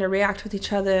how they're going to react with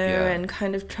each other, and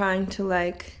kind of trying to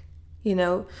like, you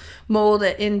know, mold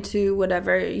it into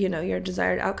whatever, you know, your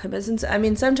desired outcome is. And so, I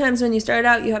mean, sometimes when you start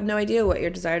out, you have no idea what your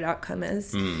desired outcome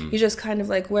is. You just kind of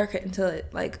like work it until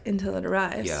it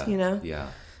arrives, you know? Yeah.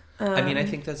 I mean, I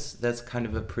think that's kind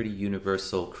of a pretty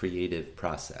universal creative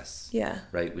process. Yeah.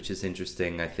 Right, which is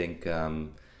interesting. I think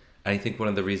one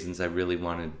of the reasons I really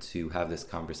wanted to have this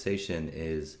conversation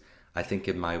is I think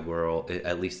in my world,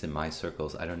 at least in my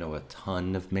circles, I don't know a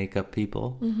ton of makeup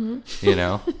people, you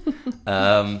know,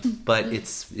 but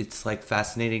it's like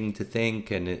fascinating to think,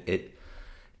 and it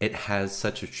has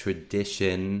such a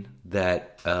tradition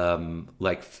that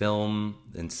like film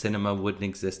and cinema wouldn't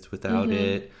exist without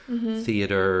it.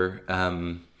 Theater,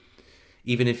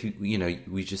 even if you know,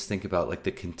 we just think about like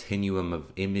the continuum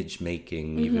of image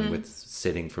making, even with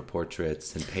sitting for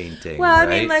portraits and painting. Well, right?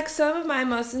 I mean, like some of my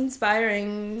most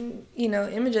inspiring, you know,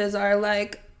 images are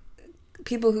like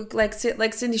people who like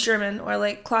Cindy Sherman or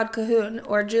like Claude Cahun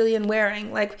or Julian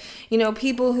Waring, like, you know,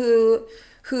 people who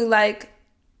like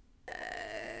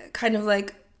kind of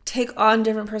like take on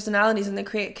different personalities, and they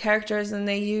create characters, and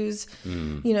they use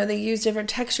you know, they use different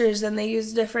textures, and they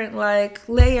use different like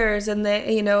layers, and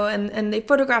they, you know, and they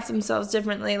photograph themselves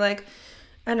differently. Like,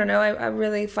 I don't know, I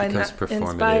really find that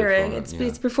inspiring. It's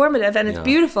performative, and it's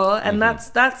beautiful, and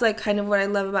that's like kind of what I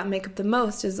love about makeup the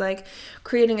most, is like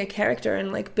creating a character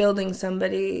and like building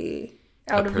somebody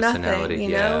out of nothing, you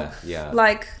know?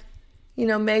 Like, you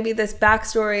know, maybe this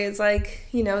backstory is like,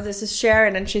 you know, this is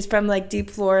Sharon, and she's from like deep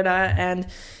Florida, and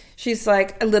she's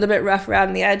like a little bit rough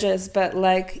around the edges, but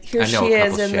like here she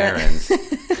is in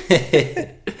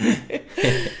the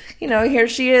you know, here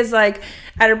she is like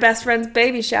at her best friend's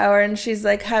baby shower, and she's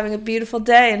like having a beautiful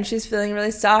day, and she's feeling really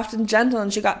soft and gentle,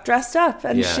 and she got dressed up,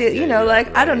 and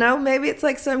I don't know, maybe it's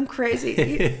like some crazy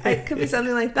it could be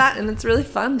something like that, and it's really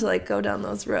fun to like go down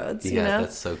those roads, you know?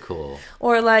 That's so cool.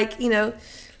 Or like, you know,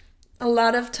 a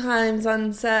lot of times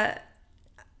on set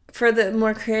for the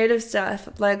more creative stuff,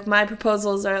 like my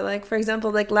proposals are like, for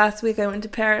example, like last week I went to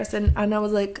Paris, and I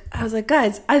was like,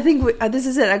 guys, I think this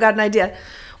is it. I got an idea.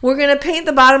 We're going to paint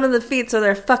the bottom of the feet so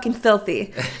they're fucking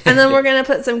filthy. And then we're going to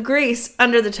put some grease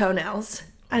under the toenails.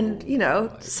 And, you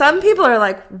know, some people are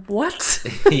like, what?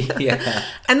 Yeah.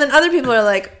 And then other people are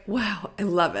like, wow, I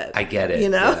love it. I get it. You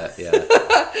know? Yeah.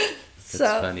 So,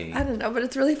 funny. I don't know, but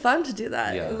it's really fun to do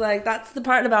that. Yeah. Like, that's the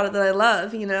part about it that I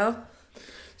love, you know?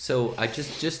 So I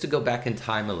just to go back in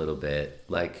time a little bit,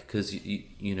 like, because,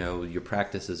 you know, your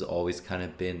practice has always kind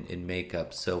of been in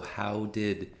makeup. So how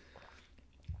did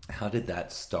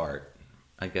that start?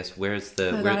 I guess what's the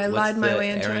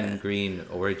Erin Green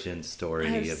origin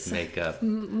story of makeup?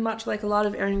 Much like a lot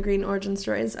of Erin Green origin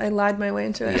stories, I lied my way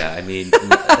into it. Yeah, I mean,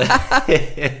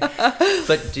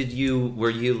 but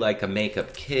were you like a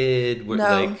makeup kid?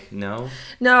 No,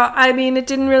 I mean, it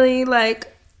didn't really like,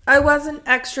 I wasn't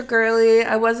extra girly.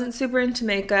 I wasn't super into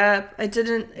makeup.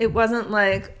 It wasn't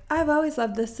like, I've always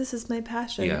loved this. This is my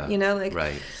passion. Yeah, you know, like,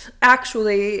 right.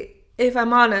 Actually, if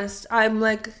I'm honest, I'm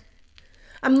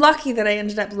lucky that I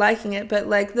ended up liking it, but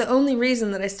like the only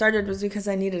reason that I started was because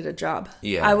I needed a job.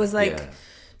 Yeah. I was like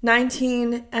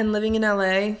 19 and living in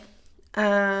LA,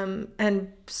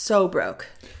 and so broke.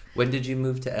 When did you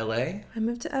move to LA? I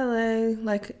moved to LA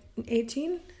like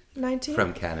 18, 19.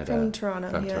 From Canada. From Toronto.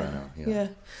 Toronto. Yeah.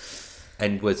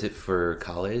 And was it for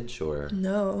college or?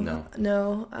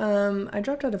 No. I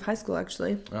dropped out of high school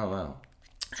actually. Oh, wow.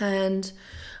 And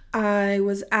I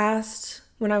was asked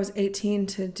when I was 18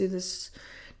 to do this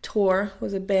tour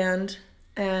with a band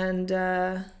and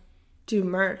do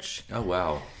merch. Oh,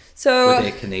 wow. So were they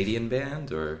a Canadian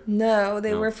band or? No,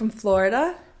 they were from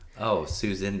Florida. Oh,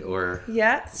 Susan or?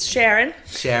 Yeah, Sharon.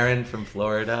 Sharon from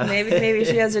Florida. Maybe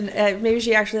she has maybe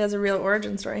she actually has a real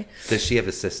origin story. Does she have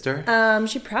a sister?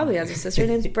 She probably has a sister. Her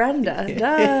name's Brenda.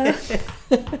 Duh.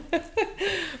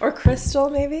 Or Crystal,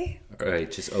 maybe. All right,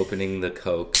 just opening the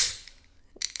Coke.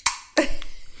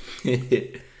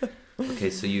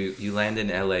 Okay, so you land in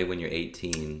LA when you're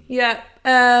 18. Yeah.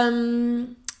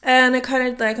 And I kind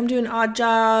of like, I'm doing odd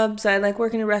jobs. I like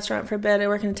work in a restaurant for a bit. I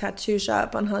work in a tattoo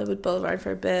shop on Hollywood Boulevard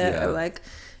for a bit. Yeah. I like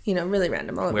really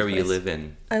random. All over Where the were you place. live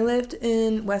in? I lived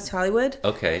in West Hollywood.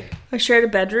 Okay. I shared a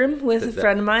bedroom with a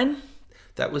friend of mine.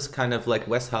 That was kind of like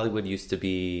West Hollywood used to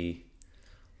be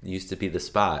the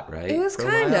spot, right? It was For a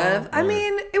kind while? of. I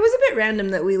mean, it was a bit random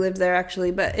that we lived there,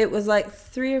 actually, but it was like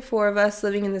 3 or 4 of us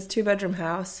living in this 2-bedroom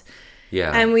house.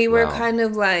 Yeah. And we were kind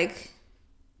of like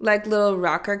little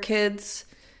rocker kids,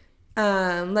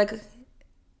 like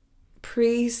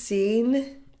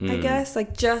pre-scene, I guess,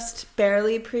 like just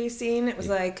barely pre-scene. It was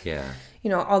like,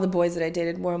 all the boys that I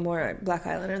dated wore more Black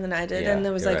Eyeliner than I did. And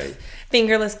there was like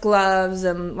fingerless gloves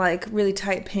and like really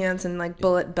tight pants and like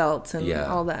bullet belts and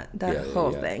all that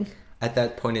whole thing. At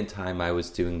that point in time, I was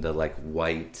doing the like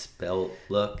white belt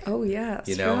look. Oh yeah,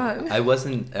 I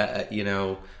wasn't, I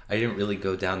didn't really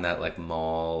go down that like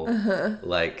mall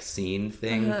like scene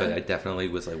thing, but I definitely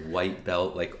was like white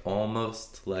belt, like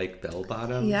almost like bell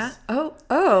bottoms. Yeah.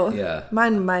 Oh. Yeah.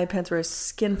 My pants were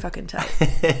skin fucking tight.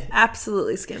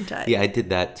 Absolutely skin tight. Yeah, I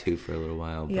did that too for a little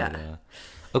while. But, yeah.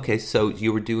 Okay, so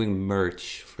you were doing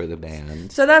merch for the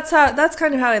band. So that's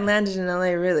kind of how I landed in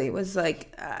LA, really. Was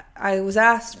like I was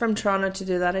asked from Toronto to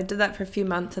do that. I did that for a few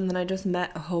months, and then I just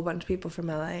met a whole bunch of people from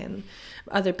LA and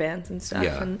other bands and stuff.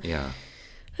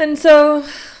 And so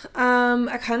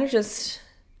I kind of just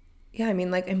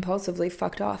impulsively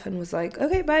fucked off and was like,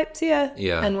 okay, bye, see ya.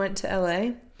 Yeah. And went to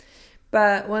LA.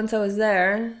 But once I was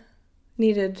there,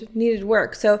 needed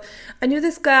work. So I knew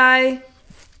this guy.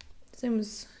 His name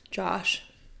was Josh.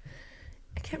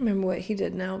 I can't remember what he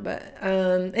did now, but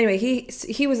anyway,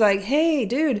 he was like, hey,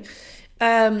 dude,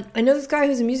 I know this guy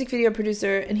who's a music video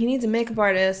producer, and he needs a makeup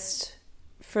artist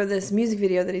for this music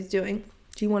video that he's doing.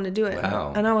 Do you want to do it?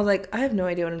 Wow. And I was like, I have no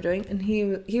idea what I'm doing. And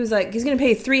he was like, he's going to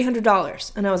pay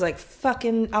 $300. And I was like,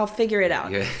 fucking, I'll figure it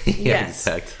out. Yeah, yes.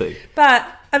 Exactly. But,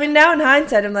 I mean, now in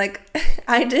hindsight, I'm like,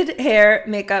 I did hair,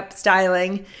 makeup,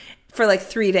 styling for like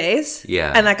 3 days.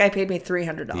 Yeah. And that guy paid me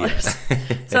 $300. Yeah.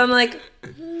 So I'm like,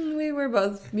 we were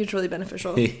both mutually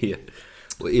beneficial. Yeah.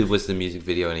 Was the music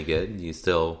video any good?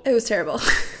 It was terrible.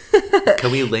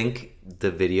 Can we link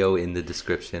the video in the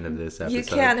description of this episode? You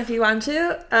can if you want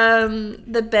to.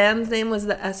 The band's name was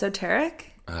The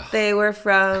Esoteric. Ugh. They were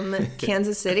from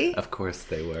Kansas City. Of course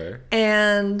they were.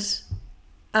 And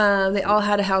they all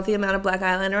had a healthy amount of black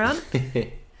eyeliner on.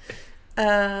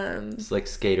 It's like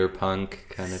skater punk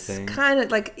kind of thing. Kind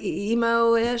of like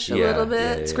emo-ish a little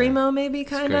bit. Yeah. Screamo maybe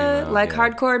kind of. Like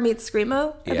hardcore meets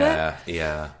Screamo a bit.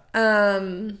 Yeah.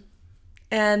 And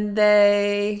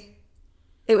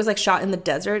it was like shot in the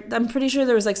desert. I'm pretty sure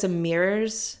there was like some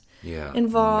mirrors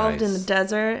involved in the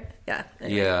desert. Yeah.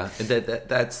 Anyway. Yeah.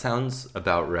 That sounds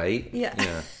about right.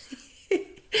 Yeah.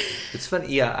 It's funny.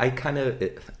 Yeah.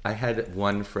 I had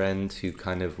one friend who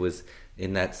kind of was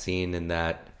in that scene, in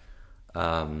that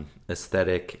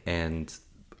aesthetic, and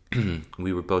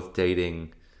we were both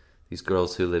dating these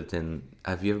girls who lived in...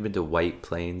 Have you ever been to White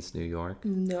Plains, New York?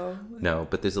 No,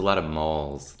 but there's a lot of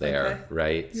malls there,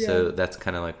 right? Yeah. So that's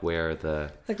kind of like where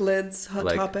the... Like Lids, Hot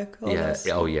Topic, all those.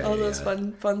 Oh, yeah. All those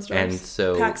fun stores. And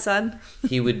so... PacSun.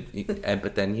 He would...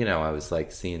 But then, I was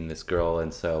like seeing this girl,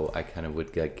 and so I kind of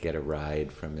would get a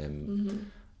ride from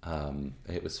him.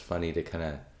 Mm-hmm. It was funny to kind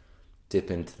of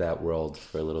dip into that world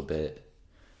for a little bit.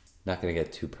 Not going to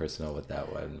get too personal with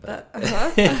that one. But.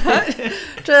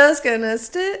 Just going to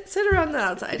sit around the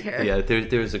outside here. Yeah,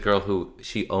 there was a girl who,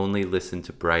 she only listened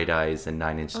to Bright Eyes and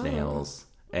Nine Inch Nails.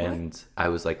 And what? I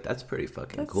was like, that's pretty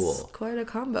fucking cool. That's quite a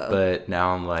combo. But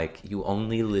now I'm like, you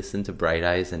only listen to Bright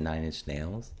Eyes and Nine Inch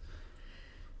Nails?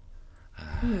 I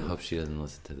hope she doesn't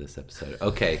listen to this episode.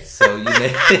 Okay, so you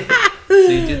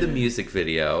did the music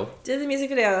video.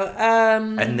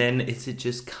 And then is it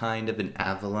just kind of an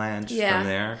avalanche from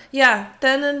there? Yeah.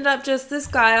 Then ended up just this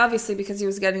guy, obviously, because he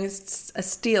was getting a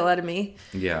steal out of me.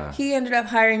 Yeah. He ended up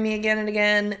hiring me again and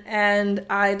again, and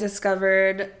I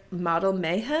discovered Model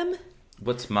Mayhem.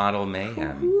 What's Model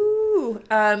Mayhem? Ooh.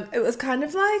 It was kind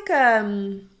of like...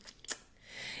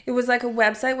 It was like a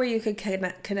website where you could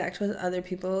connect with other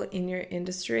people in your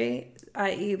industry,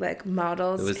 i.e. like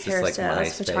models, hairstylists,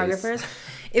 like photographers.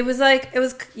 It was like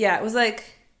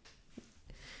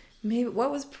maybe what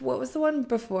was the one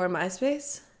before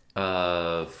MySpace?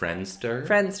 Friendster.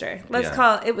 Let's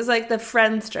call it. It was like the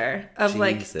Friendster of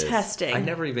like testing. I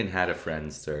never even had a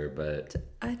Friendster, but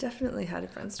I definitely had a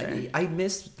Friendster. I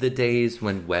missed the days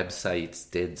when websites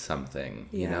did something,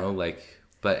 like.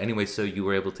 But anyway, so you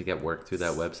were able to get work through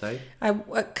that website? I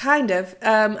kind of.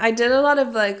 I did a lot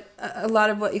of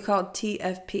what you call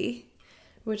TFP,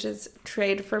 which is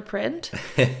trade for print.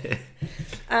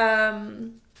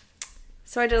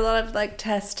 So I did a lot of like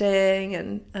testing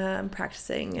and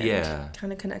practicing and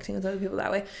kind of connecting with other people that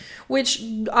way, which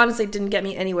honestly didn't get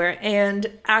me anywhere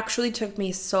and actually took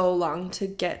me so long to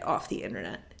get off the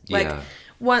internet. Like,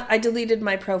 I deleted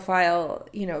my profile,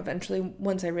 eventually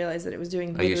once I realized that it was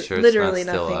doing Are you sure literally it's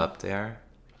not nothing. Still up there?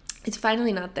 It's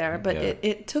finally not there, but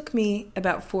it took me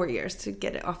about 4 years to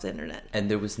get it off the internet. And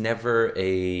there was never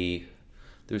an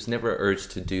urge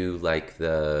to do like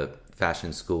the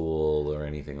fashion school or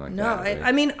anything like that. No, right?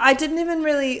 I mean, I didn't even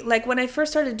really, like, when I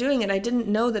first started doing it, I didn't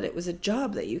know that it was a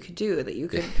job that you could do, that you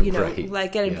could, right.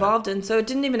 like get involved in. So it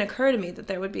didn't even occur to me that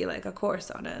there would be like a course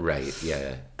on it. Right.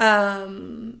 Yeah.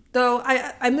 Though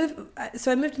I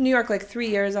moved to New York like 3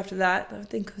 years after that. I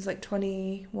think it was like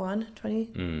 21.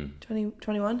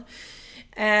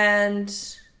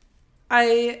 And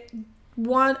I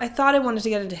thought I wanted to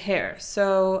get into hair,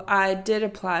 so I did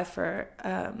apply for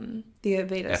the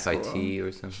Aveda FIT school.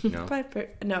 or something. No,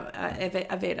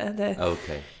 Aveda.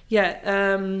 Okay.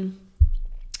 Yeah,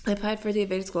 I applied for the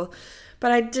Aveda school,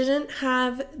 but I didn't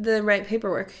have the right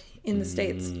paperwork in the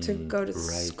States to go to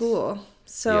school.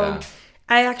 So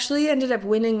I actually ended up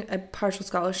winning a partial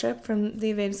scholarship from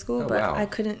the Aveda school, but I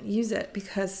couldn't use it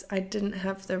because I didn't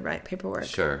have the right paperwork.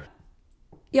 Sure.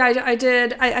 Yeah, I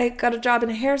did. I got a job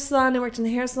in a hair salon. I worked in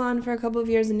the hair salon for a couple of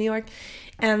years in New York.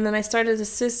 And then I started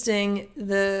assisting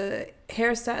the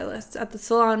hairstylists at the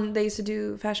salon. They used to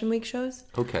do Fashion Week shows.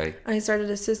 Okay. I started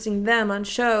assisting them on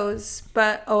shows,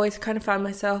 but always kind of found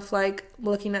myself like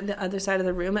looking at the other side of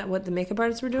the room at what the makeup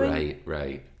artists were doing.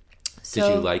 Right. So,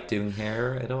 did you like doing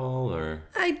hair at all, or?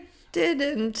 I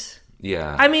didn't.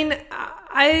 Yeah. I mean,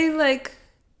 I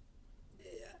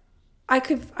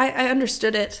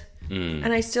understood it.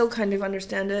 And I still kind of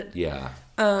understand it. Yeah.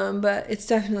 But it's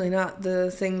definitely not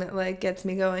the thing that like gets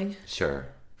me going. Sure.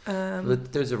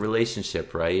 But there's a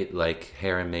relationship, right? Like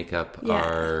hair and makeup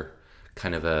are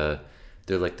kind of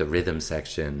they're like the rhythm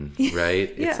section,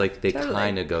 right? Yeah, it's like they totally.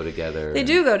 kind of go together. They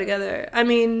do go together. I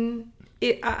mean,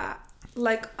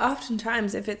 like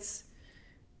oftentimes if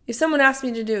someone asks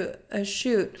me to do a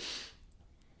shoot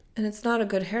and it's not a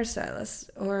good hairstylist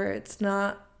or it's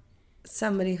not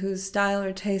somebody whose style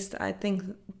or taste I think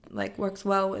like works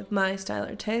well with my style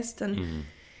or taste, and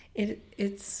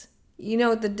it's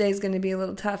the day's going to be a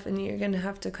little tough and you're going to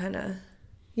have to kind of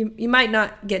you might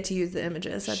not get to use the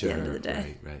images at the end of the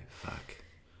day. Right. Fuck.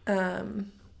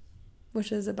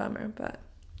 Which is a bummer, but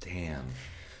damn.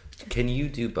 Can you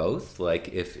do both? Like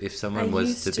if someone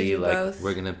was to be like both.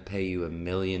 We're going to pay you $1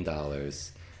 million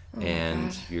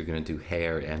and you're going to do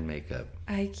hair and makeup.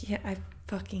 I can't. I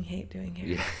fucking hate doing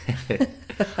hair.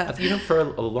 Yeah. For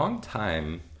a long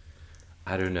time,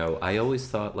 I don't know, I always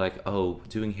thought like,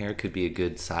 doing hair could be a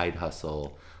good side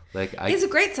hustle. Like it's a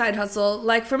great side hustle.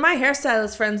 Like for my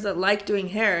hairstylist friends that like doing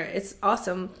hair, it's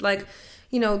awesome. Like,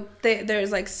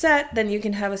 there's like set, then you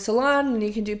can have a salon and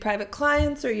you can do private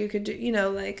clients, or you could do,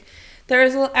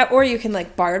 or you can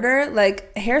like barter.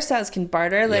 Like hairstylists can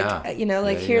barter. Like,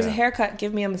 here's a haircut,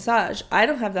 give me a massage. I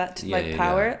don't have that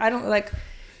power. Yeah. I don't like...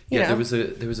 there was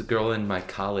a girl in my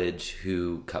college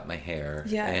who cut my hair,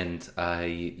 and I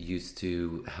used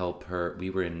to help her. We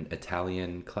were in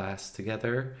Italian class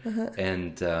together,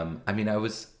 and I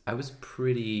was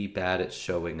pretty bad at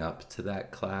showing up to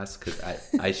that class because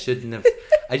I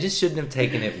just shouldn't have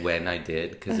taken it when I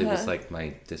did, because it was like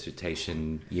my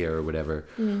dissertation year or whatever.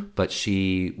 But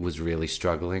she was really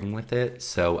struggling with it,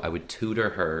 so I would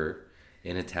tutor her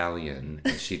in Italian,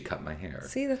 and she'd cut my hair.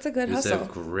 See, that's a good hustle. It was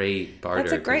a great barter.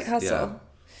 That's a great hustle. Yeah.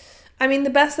 I mean, the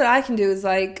best that I can do is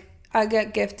like, I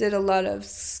get gifted a lot of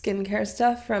skincare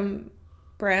stuff from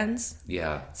brands.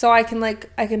 Yeah. So I can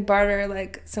barter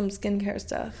like some skincare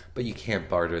stuff. But you can't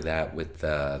barter that with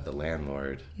the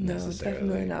landlord. No,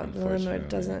 definitely not. The landlord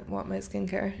doesn't want my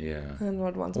skincare. Yeah. The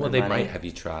landlord wants my money. Well, they might. Have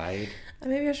you tried?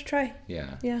 Maybe I should try.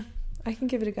 Yeah. Yeah. I can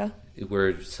give it a go.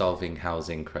 We're solving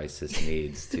housing crisis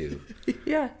needs too.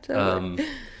 Yeah, totally.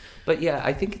 But yeah,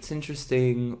 I think it's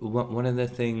interesting. One of the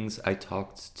things I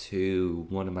talked to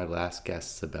one of my last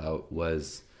guests about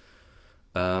was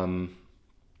how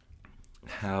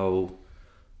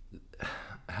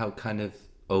kind of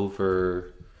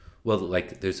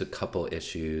there's a couple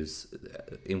issues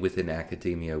within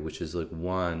academia, which is like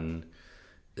one,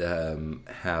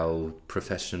 how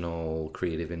professional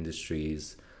creative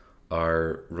industries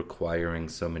are requiring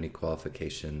so many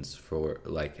qualifications for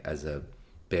like as a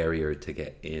barrier to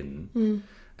get in.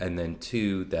 And then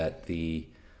two, that the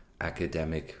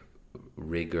academic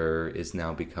rigor is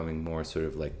now becoming more sort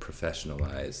of like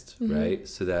professionalized, right?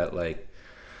 So that like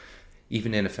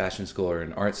even in a fashion school or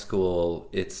an art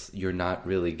school, you're not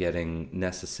really getting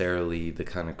necessarily the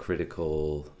kind of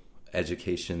critical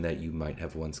education that you might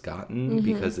have once gotten,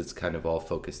 because it's kind of all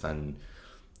focused on,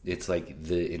 it's like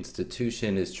the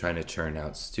institution is trying to churn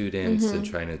out students and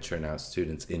trying to churn out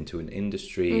students into an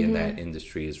industry, and that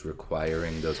industry is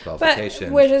requiring those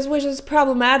qualifications. But which is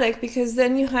problematic, because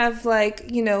then you have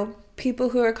like, you know, people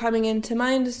who are coming into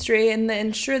my industry, and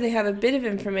then sure, they have a bit of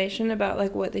information about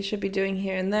like what they should be doing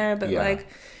here and there, but like,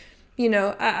 you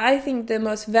know, I think the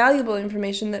most valuable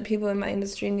information that people in my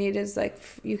industry need is like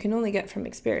you can only get from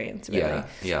experience, really.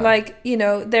 Like, you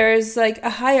know, there's like a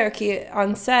hierarchy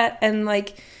on set, and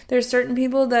like there's certain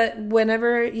people that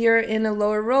whenever you're in a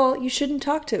lower role, you shouldn't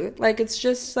talk to. Like, it's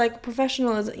just like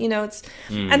professionalism, you know, it's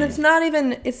and it's not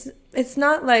even it's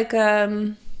not like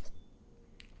that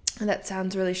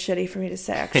sounds really shitty for me to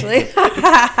say, actually.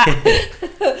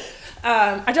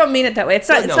 I don't mean it that way. It's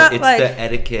not. It's not like the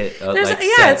etiquette. Of, like,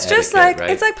 it's just etiquette, like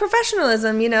right? It's like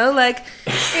professionalism. You know, like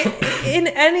in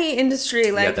any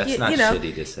industry, like that's not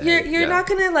shitty to say. You're not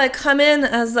gonna like come in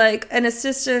as like an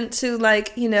assistant to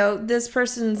like, you know, this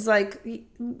person's like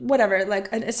whatever,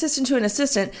 like an assistant to an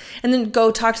assistant, and then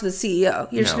go talk to the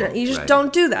CEO. You just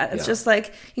don't do that. It's just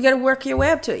like you got to work your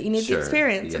way up to it. You need the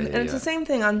experience, and it's the same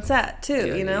thing on set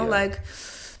too. You know, like.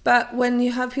 But when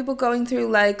you have people going through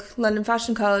like London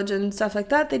Fashion College and stuff like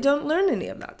that, they don't learn any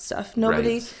of that stuff.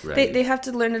 Nobody, They have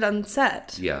to learn it on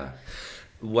set. Yeah.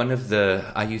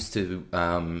 I used to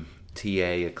TA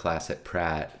a class at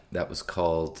Pratt that was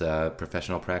called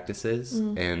Professional Practices.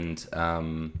 And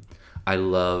I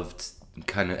loved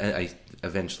I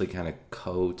eventually kind of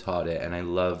co-taught it, and I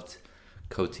loved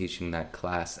co-teaching that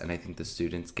class. And I think the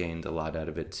students gained a lot out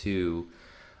of it too,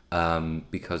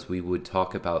 because we would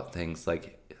talk about things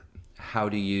like, how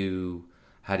do you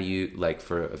like,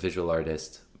 for a visual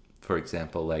artist, for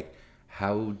example, like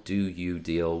how do you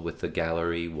deal with the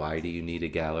gallery? Why do you need a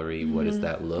gallery? What does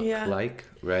that look like?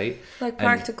 Right? Like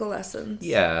practical lessons.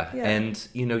 Yeah. And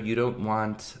you know, you don't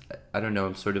want, I don't know,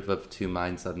 I'm sort of two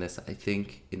minds on this. I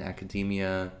think in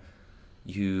academia,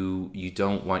 you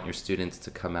don't want your students to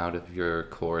come out of your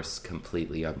course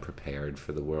completely unprepared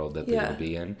for the world that they will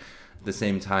be in. At the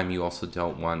same time, you also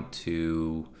don't want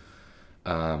to,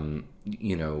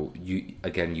 you know,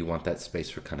 you want that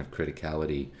space for kind of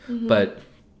criticality. But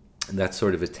that's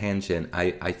sort of a tangent.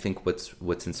 I think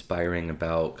what's inspiring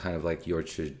about kind of like your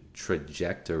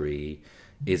trajectory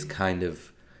is kind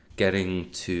of getting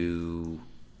to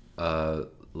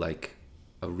like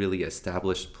a really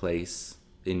established place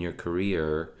in your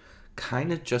career,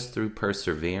 kind of just through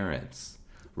perseverance.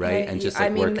 Right? And just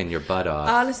like working your butt off.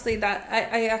 Honestly, that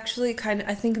I actually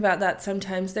I think about that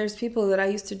sometimes. There's people that I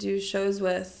used to do shows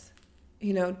with,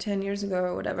 you know, 10 years ago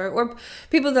or whatever, or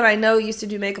people that I know used to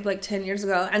do makeup like 10 years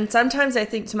ago. And sometimes I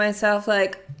think to myself,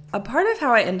 like, a part of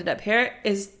how I ended up here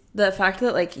is the fact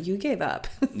that, like, you gave up.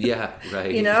 Yeah,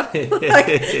 right. You know?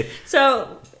 Like,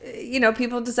 so, you know,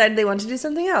 people decided they wanted to do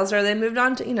something else, or they moved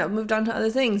on to other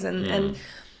things.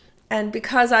 And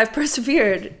because I've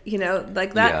persevered, you know,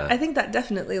 like that, I think that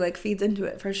definitely like feeds into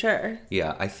it for sure.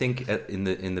 Yeah, I think in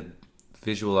the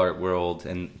visual art world,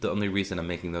 and the only reason I'm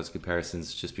making those comparisons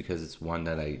is just because it's one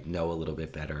that I know a little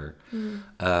bit better.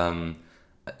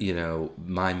 You know,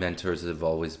 my mentors have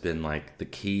always been like, the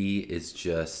key is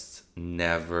just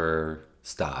never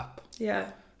stop.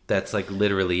 Yeah. That's like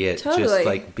literally it. Totally. Just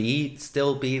like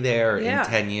still be there in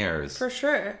 10 years. For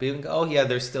sure. Oh yeah,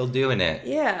 they're still doing it.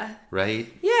 Yeah.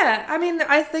 Right? Yeah. I mean,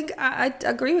 I think I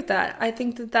agree with that. I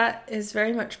think that is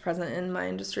very much present in my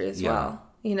industry as well,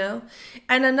 you know?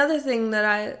 And another thing that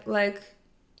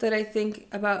I think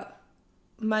about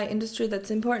my industry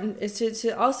that's important is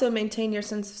to also maintain your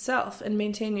sense of self and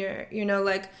maintain your, you know,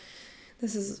 like,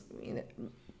 this is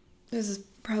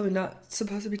probably not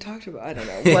supposed to be talked about. I don't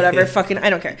know. Whatever. Fucking, I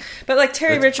don't care. But like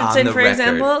Terry Richardson, for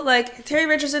example, like Terry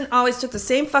Richardson always took the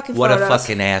same fucking photos. What a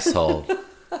fucking asshole.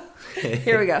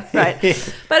 Here we go. Right.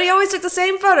 But he always took the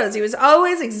same photos. He was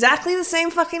always exactly the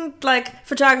same fucking like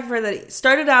photographer that he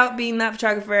started out being that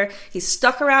photographer. He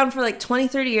stuck around for like 20,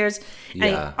 30 years and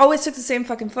he always took the same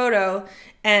fucking photo,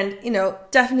 and, you know,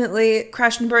 definitely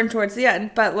crashed and burned towards the end.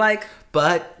 But,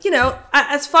 you know,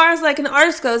 as far as like an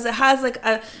artist goes, it has like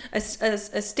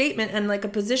a statement and like a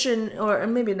position, or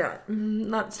maybe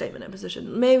not statement and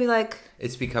position. Maybe like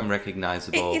it's become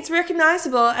recognizable. It's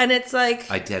recognizable, and it's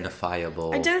like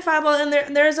identifiable. And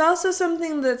there's also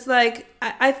something that's like,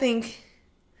 I think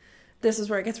this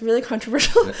is where it gets really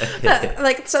controversial.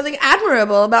 Like something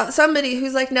admirable about somebody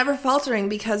who's like never faltering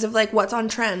because of like what's on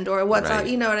trend or what's on,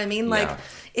 you know what I mean? Like,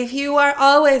 if you are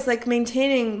always like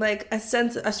maintaining like a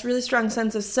really strong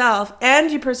sense of self, and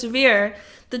you persevere,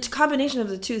 the combination of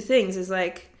the two things is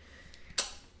like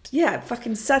it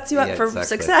fucking sets you up for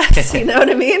exactly. success. You know what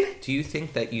I mean? Do you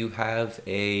think that you have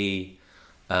a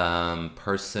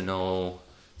personal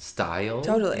style?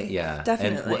 Totally. Yeah.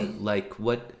 Definitely. And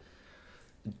what?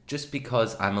 Just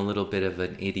because I'm a little bit of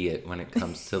an idiot when it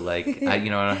comes to like, I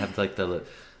don't have like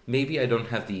maybe I don't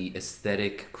have the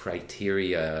aesthetic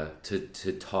criteria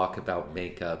to talk about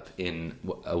makeup in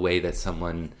a way that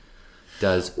someone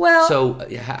does. Well, so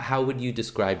how would you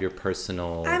describe your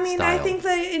personal style? I think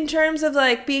that in terms of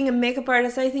like being a makeup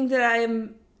artist, I think that I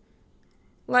am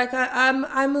like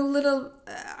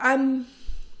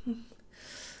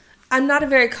I'm not a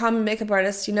very common makeup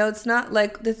artist. It's not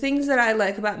like the things that I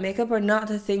like about makeup are not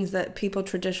the things that people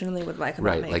traditionally would like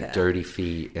about makeup. Right, like dirty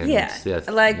feet. And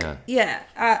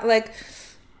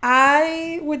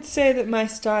I would say that my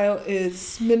style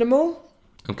is minimal.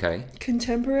 Okay.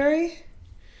 Contemporary.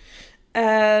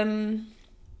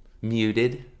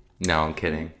 Muted. No, I'm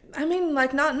kidding.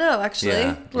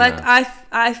 Actually.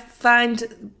 I find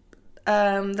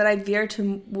that I veer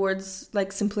towards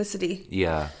like simplicity.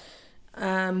 Yeah.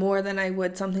 More than I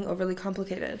would something overly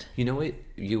complicated. You know what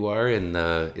you are in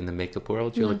the makeup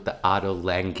world? You're like the Otto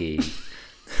Lengi.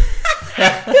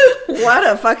 What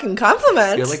a fucking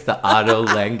compliment. You're like the Otto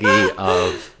Lengi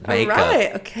of makeup. All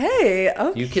right, okay.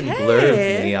 You can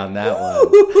blurb me on that one.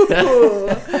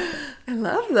 I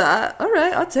love that. All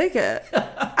right, I'll take it.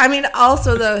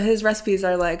 Also though, his recipes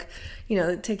are like,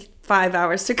 they take 5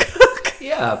 hours to cook.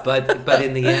 Yeah, but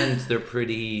in the end, they're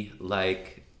pretty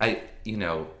like I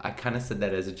kind of said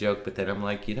that as a joke, but then I'm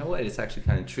like, you know what? It's actually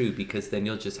kind of true because then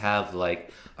you'll just have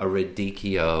like a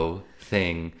radicchio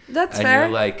thing. That's and fair.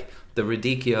 And you're like, the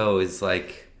radicchio is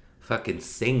like fucking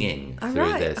singing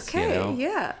through this, okay,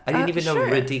 yeah. I didn't even know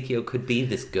radicchio could be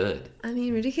this good.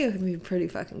 Radicchio can be pretty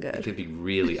fucking good. It could be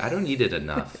really, I don't eat it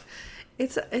enough. I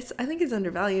think it's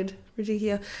undervalued,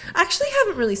 radicchio. I actually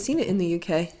haven't really seen it in the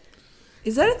UK.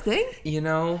 Is that a thing?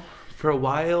 For a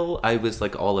while, I was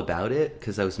like all about it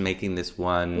because I was making this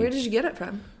one. Where did you get it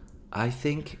from? I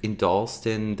think in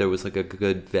Dalston there was like a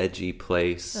good veggie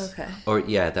place. Okay. Or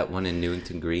that one in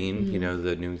Newington Green. Mm-hmm.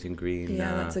 The Newington Green.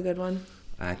 Yeah, that's a good one.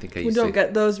 I think we don't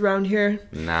get those around here.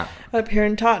 Nah. Up here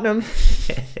in Tottenham.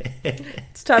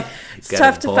 It's tough. It's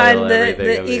tough to find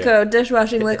the eco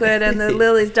dishwashing liquid and the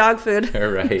Lily's dog food. All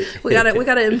right. we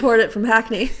gotta import it from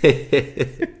Hackney.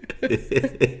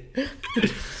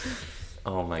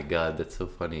 Oh my God, that's so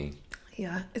funny.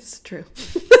 Yeah, it's true.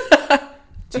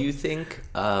 Do you think,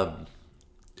 do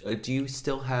you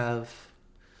have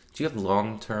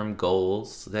long-term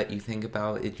goals that you think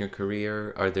about in your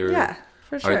career? Are there, yeah,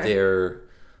 for sure. Is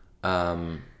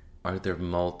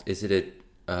it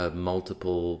a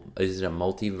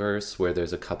multiverse where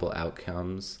there's a couple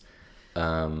outcomes?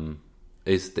 I don't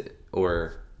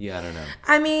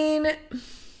know.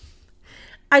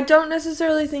 I don't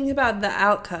necessarily think about the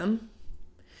outcome.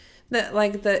 That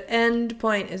like the end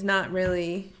point is not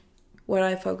really what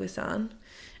I focus on.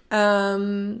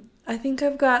 I think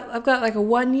I've got like a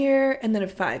 1 year and then a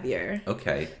 5 year.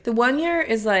 Okay. The 1 year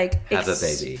is like have a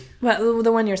baby. Well,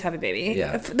 the 1 year is have a baby.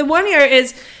 Yeah. The 1 year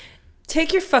is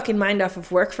take your fucking mind off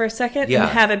of work for a second and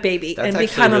have a baby and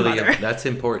become a mother. That's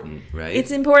important, right?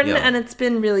 It's important and it's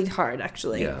been really hard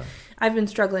actually. Yeah. I've been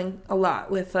struggling a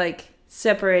lot with like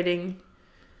separating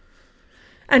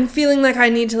and feeling like I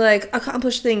need to like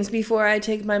accomplish things before I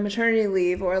take my maternity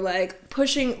leave, or like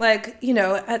pushing like,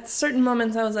 at certain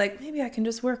moments I was like, maybe I can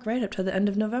just work right up to the end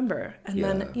of November. And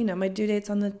then, my due date's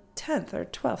on the 10th or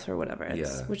 12th or whatever.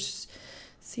 Which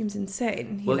seems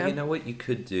insane. You know what you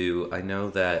could do? I know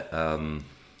that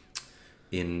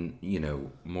in,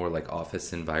 more like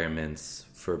office environments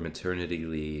for maternity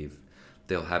leave,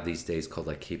 they'll have these days called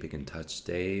like keeping in touch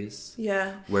days.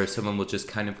 Yeah. Where someone will just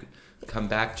kind of come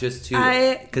back just to,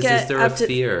 because is there a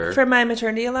fear for my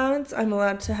maternity allowance? I'm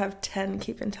allowed to have 10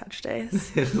 keep in touch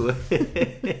days. The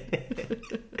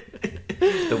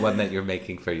one that you're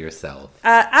making for yourself.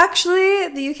 Actually,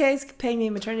 the UK is paying me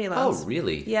maternity allowance. Oh,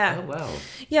 really? Yeah. Oh, wow.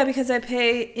 Yeah, because I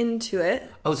pay into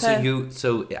it. Oh,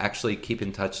 so actually keep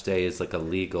in touch day is like a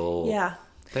legal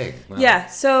thing. Wow. Yeah.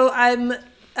 So I'm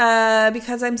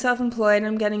because I'm self-employed,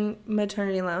 I'm getting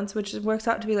maternity allowance, which works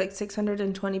out to be like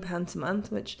 £620 a month,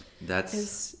 which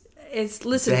is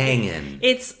listen, banging.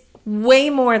 It's way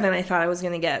more than I thought I was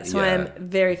going to get, so I'm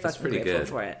very fucking grateful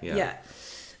for it. Yeah.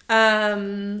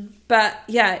 But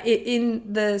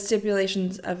in the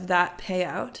stipulations of that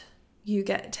payout, you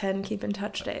get 10 keep in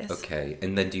touch days. Okay,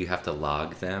 and then do you have to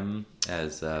log them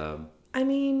as?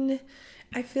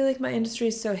 I feel like my industry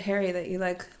is so hairy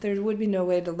that there would be no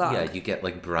way to log. Yeah, you get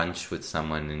like brunch with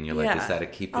someone and you're like, is that a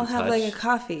keep in touch? I'll have like a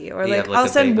coffee or Yeah, like I'll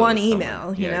send one with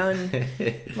email, someone. you know, and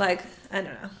like, I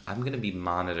don't know. I'm going to be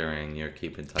monitoring your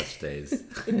keep in touch days.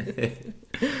 Maybe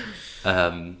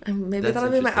that'll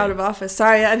be my out of office.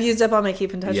 Sorry, I've used up all my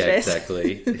keep in touch days. Yeah,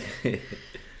 exactly.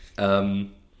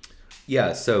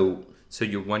 Yeah, so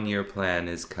your 1 year plan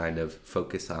is kind of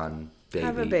focus on baby.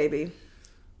 Have a baby.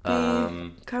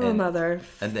 Become a mother.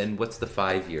 And then what's the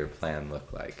 5 year plan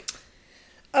look like?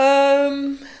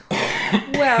 Well,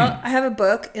 I have a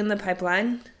book in the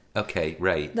pipeline. Okay,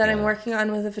 right. That I'm working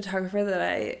on with a photographer that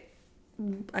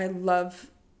I love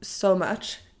so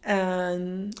much.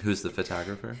 Who's the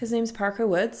photographer? His name's Parker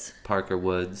Woods. Parker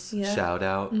Woods. Yeah. Shout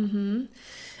out. Mm-hmm.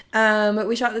 But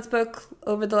we shot this book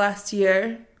over the last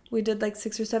year. We did like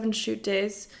 6 or 7 shoot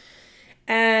days.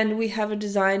 And we have a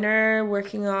designer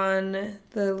working on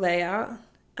the layout,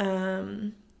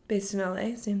 based in LA.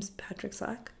 His name's Patrick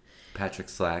Slack. Patrick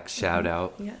Slack, shout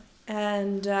out. Yeah.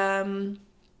 And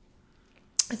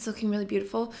it's looking really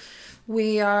beautiful.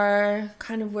 We are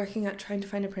kind of working at trying to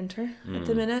find a printer at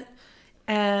the minute.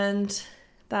 And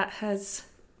that has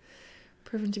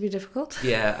proven to be difficult.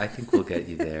 Yeah, I think we'll get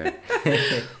you there.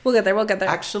 We'll get there.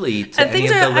 Actually, things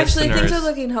are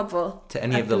looking hopeful. To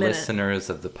any of the listeners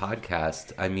of the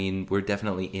podcast, I mean, we're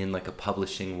definitely in like a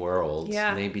publishing world.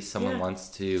 Yeah. Maybe someone wants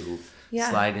to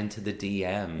slide into the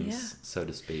DMs, so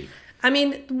to speak. I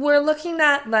mean, we're looking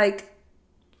at like,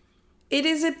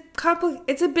 it's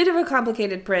a bit of a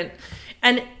complicated print.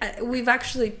 And we've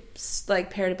actually like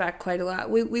pared it back quite a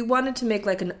lot. We wanted to make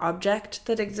like an object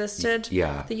that existed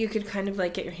that you could kind of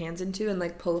like get your hands into and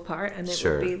like pull apart, and it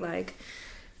would be like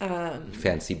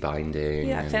fancy binding.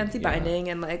 Yeah, binding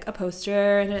and like a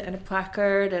poster and a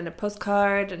placard and a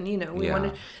postcard, and we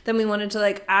wanted to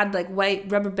like add like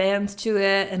white rubber bands to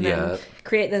it, and then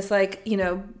create this like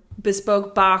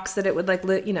bespoke box that it would like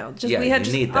we had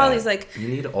just all these like you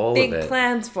need all big of it.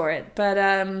 plans for it, but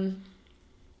a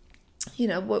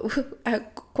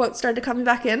quote started coming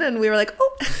back in, and we were like,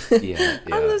 all of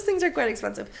those things are quite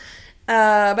expensive.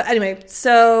 But anyway,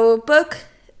 so book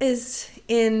is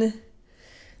in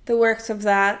the works of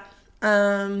that.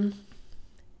 And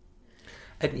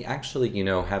actually,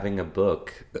 having a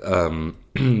book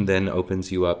then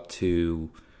opens you up to,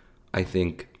 I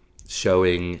think,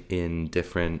 showing in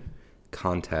different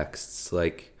contexts.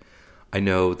 Like, I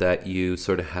know that you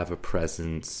sort of have a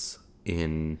presence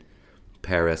in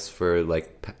Paris for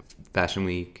like Fashion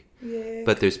Week,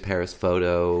 but there's Paris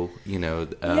Photo,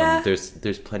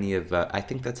 there's plenty of I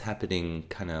think that's happening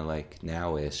kind of like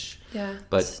nowish,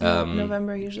 but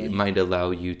November usually. It might allow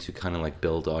you to kind of like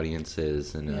build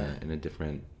audiences in a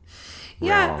different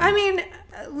realm. I mean,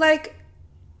 like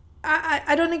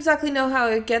I don't exactly know how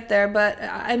I would get there, but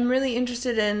I'm really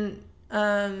interested in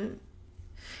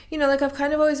like I've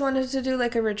kind of always wanted to do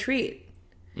like a retreat.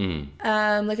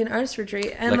 Like an artist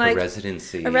retreat, and like a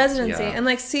residency, and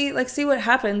like see what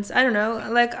happens. I don't know.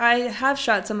 Like, I have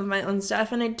shot some of my own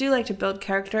stuff, and I do like to build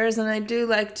characters, and I do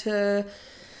like to,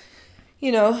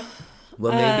 Well,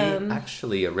 maybe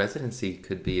actually a residency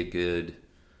could be a good.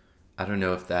 I don't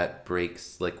know if that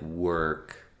breaks like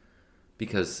work,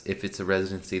 because if it's a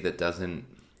residency that doesn't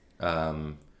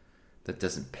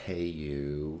pay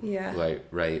you,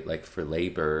 right, like for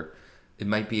labor, it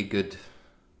might be a good.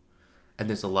 And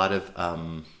there's a lot of,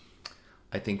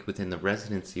 I think within the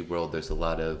residency world, there's a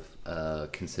lot of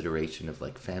consideration of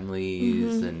like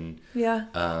families and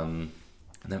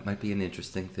that might be an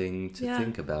interesting thing to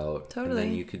think about. Totally. And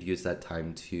then you could use that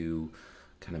time to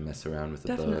kind of mess around with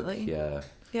the book.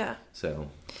 Yeah.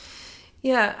 So.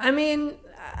 Yeah, I mean,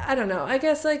 I don't know. I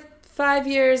guess like 5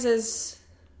 years is,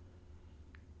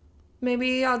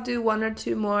 maybe I'll do 1 or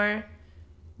 2 more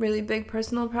really big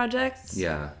personal projects.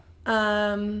 Yeah.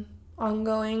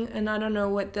 Ongoing, and I don't know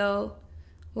what they'll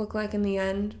look like in the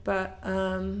end, but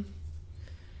I've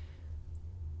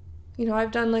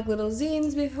done like little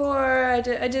zines before. I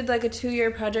did like a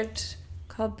 2-year project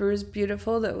called Bruised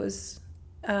Beautiful that was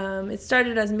it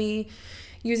started as me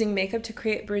using makeup to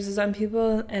create bruises on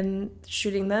people and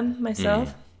shooting them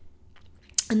myself,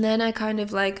 and then I kind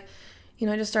of like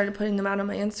I just started putting them out on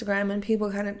my Instagram, and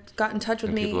people kind of got in touch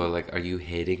with me. People are like, "Are you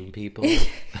hitting people?"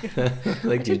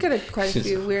 Like, I did get quite a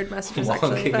few weird messages.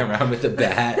 Walking around with a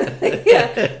bat.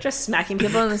 Yeah, just smacking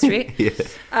people on the street.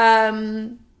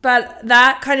 But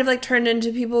that kind of like turned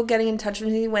into people getting in touch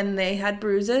with me when they had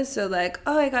bruises. So like,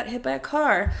 oh, I got hit by a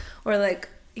car, or like,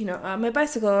 on my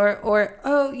bicycle, or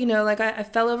oh, like I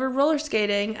fell over roller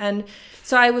skating, and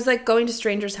so I was like going to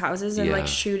strangers' houses and like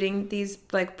shooting these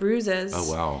like bruises.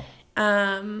 Oh wow.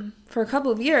 for a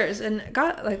couple of years, and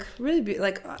got like really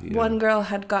one girl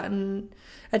had gotten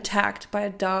attacked by a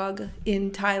dog in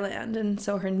Thailand, and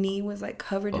so her knee was like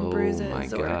covered in bruises. Oh my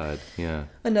God! Yeah.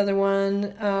 Another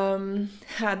one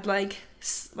had like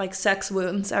sex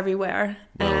wounds everywhere.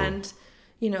 Whoa. And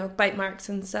bite marks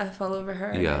and stuff all over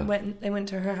her. Yeah. And I went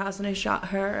to her house and I shot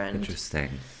her. And interesting.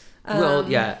 Well,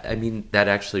 yeah, I mean, that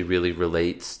actually really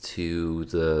relates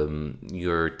to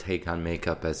your take on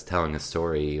makeup as telling a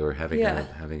story or having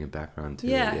a background to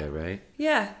it. Yeah, right?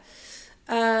 Yeah.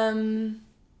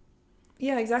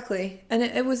 Yeah, exactly. And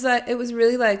it was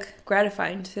really like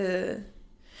gratifying to,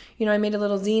 I made a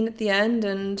little zine at the end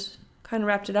and kind of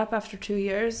wrapped it up after 2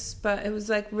 years, but it was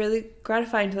like really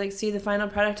gratifying to like see the final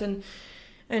product and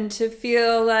to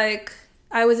feel like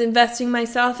I was investing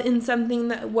myself in something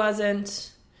that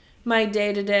wasn't my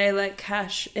day-to-day like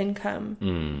cash income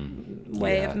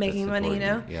way of making money,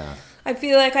 Yeah. I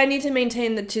feel like I need to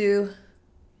maintain the two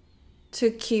to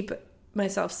keep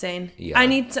myself sane. Yeah. I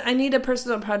need a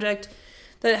personal project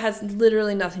that has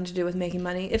literally nothing to do with making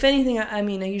money. If anything, I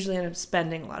usually end up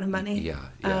spending a lot of money.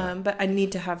 Yeah. But I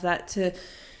need to have that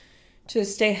to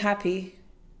stay happy,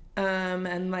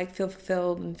 and like feel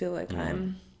fulfilled and feel like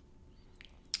I'm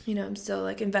still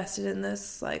like invested in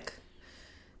this like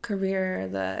career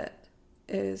that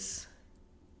is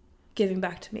giving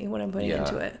back to me what I'm putting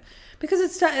into it. Because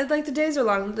it's like the days are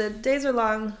long. The days are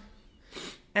long,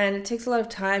 and it takes a lot of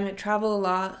time. I travel a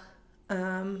lot.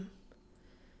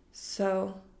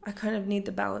 So I kind of need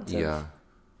the balance. Yeah.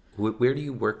 Where do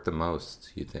you work the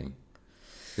most, you think?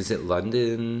 Is it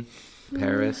London,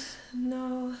 Paris?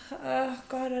 No.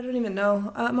 God, I don't even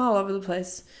know. I'm all over the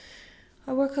place.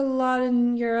 I work a lot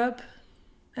in Europe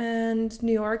and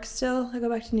New York still. I go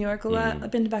back to New York a lot.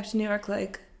 I've been back to New York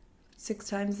like 6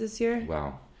 times this year.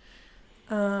 Wow.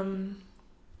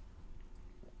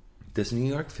 Does New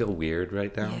York feel weird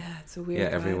right now? Yeah, it's a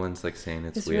weird vibe. Everyone's like saying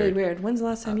it's weird. It's really weird. When's the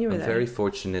last time you were there? I'm very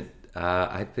fortunate.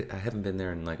 I haven't been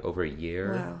there in like over a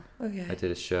year. Wow. Okay. I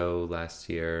did a show last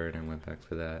year and I went back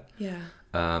for that. Yeah.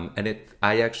 And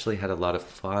I actually had a lot of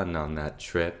fun on that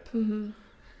trip. Mm-hmm.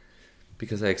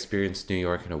 Because I experienced New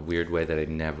York in a weird way that I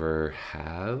never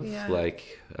have. Yeah.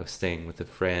 Like I was staying with a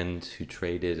friend who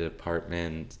traded an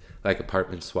apartment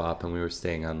swap, and we were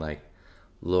staying on like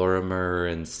Lorimer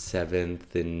and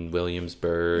 7th in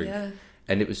Williamsburg. Yeah.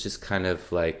 And it was just kind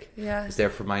of like, I was there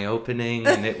for my opening,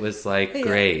 and it was like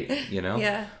great,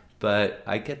 Yeah. But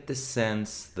I get the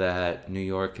sense that New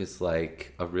York is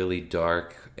like a really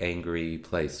dark, angry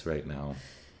place right now.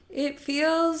 It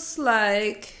feels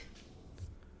like...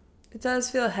 It does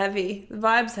feel heavy. The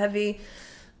vibe's heavy.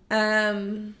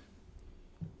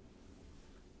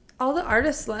 All the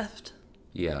artists left.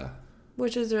 Yeah.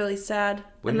 Which is really sad.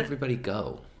 Where did everybody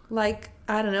go? Like,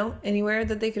 I don't know, anywhere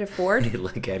that they could afford.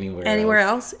 Like anywhere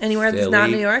else. Anywhere Philly, that's not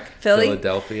New York. Philly.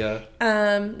 Philadelphia.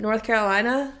 North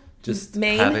Carolina. Just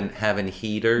Maine. having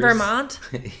heaters. Vermont.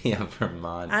 Yeah,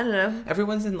 Vermont. I don't know.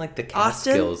 Everyone's in like the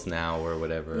Catskills now or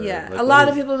whatever. Yeah. Like, a lot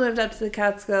of people moved up to the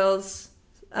Catskills.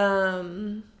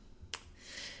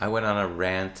 I went on a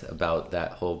rant about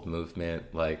that whole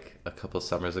movement like a couple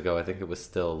summers ago. I think it was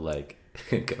still like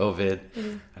COVID.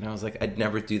 Mm-hmm. And I was like, I'd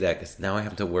never do that because now I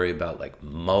have to worry about like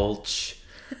mulch.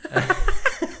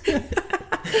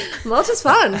 Mulch is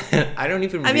fun. I don't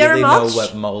even really know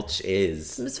what mulch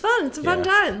is. It's fun. It's a fun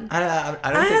time. I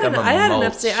don't think I'm a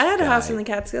mulch I had a house in the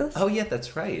Catskills. Oh, yeah,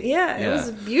 that's right. Yeah, it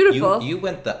was beautiful. You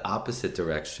went the opposite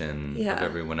direction of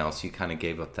everyone else. You kind of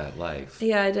gave up that life.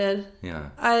 Yeah, I did.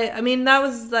 Yeah. I mean, that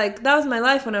was my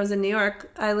life when I was in New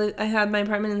York. I had my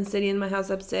apartment in the city and my house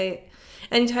upstate.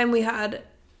 Anytime we had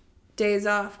days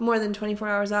off, more than 24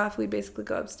 hours off, we'd basically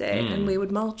go upstate and we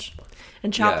would mulch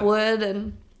and chop wood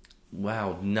and...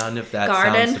 Wow, none of that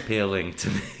sounds appealing to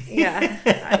me. Yeah,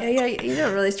 you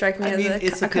don't really strike me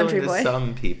as a country boy. To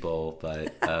some people,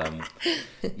 but I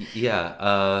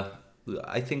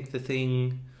think the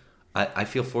thing I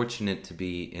feel fortunate to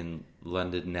be in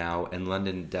London now, and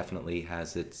London definitely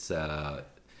has its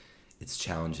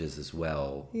challenges as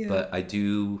well. Yeah. But I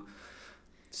do,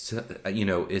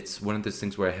 it's one of those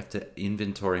things where I have to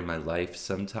inventory my life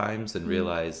sometimes and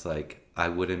realize like I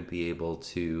wouldn't be able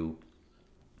to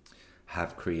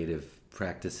have creative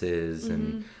practices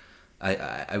and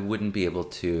I wouldn't be able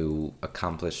to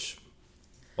accomplish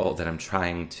all that I'm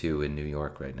trying to in New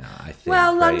York right now, I think.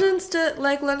 Well, London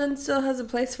still has a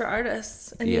place for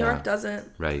artists and New York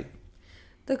doesn't. Right.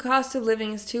 The cost of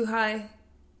living is too high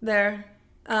there.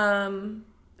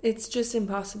 It's just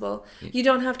impossible. You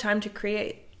don't have time to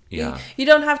create. Yeah. You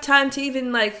don't have time to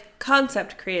even like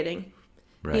concept creating.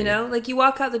 Right. You know, like you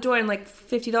walk out the door and like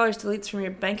 $50 deletes from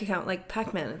your bank account, like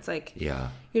Pac-Man. It's like, yeah,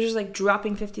 you're just like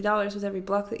dropping $50 with every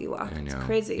block that you walk. I know. It's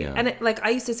crazy. Yeah. And it, like I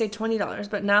used to say $20,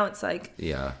 but now it's like,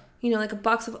 yeah, you know, like a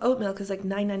box of oat milk is like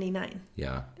 $9.99.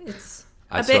 yeah. It's.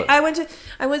 I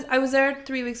was there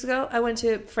 3 weeks ago. I went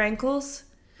to Frankel's,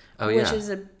 which is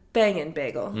a banging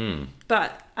bagel.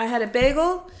 But I had a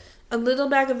bagel, a little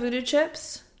bag of voodoo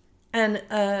chips, and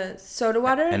soda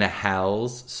water. And a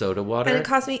Hal's soda water. And it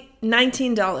cost me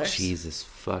 $19. Jesus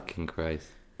fucking Christ.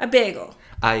 A bagel.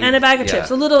 And a bag of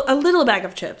chips. A little bag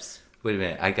of chips. Wait a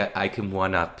minute. I can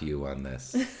one up you on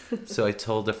this. So I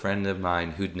told a friend of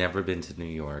mine who'd never been to New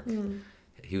York.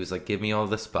 He was like, give me all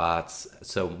the spots.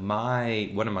 So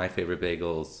one of my favorite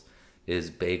bagels is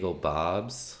Bagel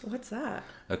Bob's. What's that?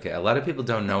 Okay, a lot of people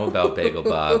don't know about Bagel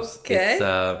Bob's. Okay. It's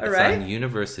right. on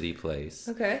University Place.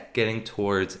 Okay. Getting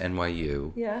towards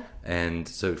NYU. Yeah. And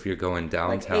so if you're going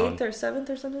downtown. Like 8th or 7th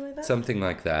or something like that? Something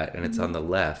like that. And it's on the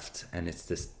left. And it's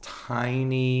this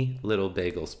tiny little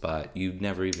bagel spot. You'd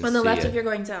never even see it. On the left if you're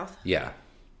going south. Yeah.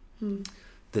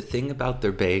 The thing about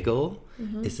their bagel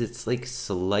is it's like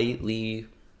slightly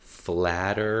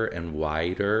flatter and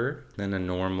wider than a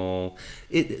normal,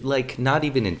 it like not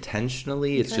even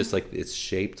intentionally, it's just like it's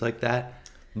shaped like that,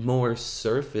 more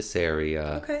surface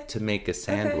area to make a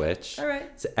sandwich. All right.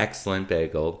 It's an excellent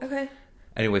bagel. Okay.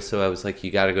 Anyway, so I was like, you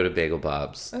got to go to Bagel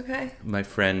Bob's. Okay. My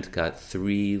friend got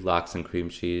 3 lox and cream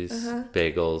cheese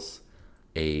bagels,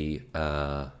 a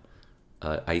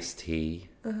iced tea,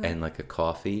 and like a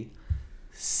coffee.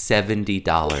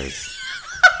 $70.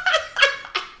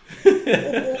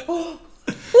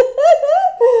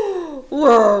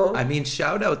 Whoa. I mean,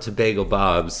 shout out to Bagel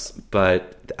Bob's,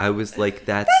 but I was like,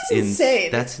 that's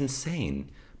insane. That's insane.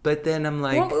 But then I'm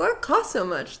like, what costs so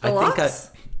much? The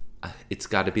lox? It's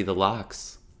got to be the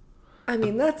lox. I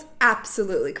mean, that's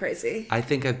absolutely crazy. I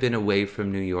think I've been away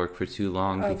from New York for too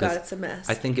long. Oh, because God, it's a mess.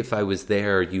 I think if I was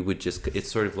there, you would just,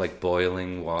 it's sort of like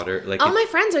boiling water. Like all my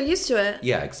friends are used to it.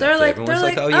 Yeah, exactly. Everyone's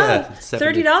like, oh yeah,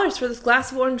 $30 for this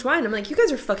glass of orange wine. I'm like, you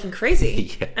guys are fucking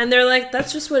crazy. Yeah. And they're like,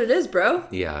 that's just what it is, bro.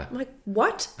 Yeah. I'm like,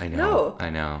 what? I know. No. I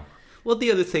know. Well, the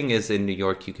other thing is in New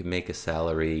York, you can make a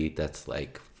salary that's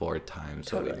like 4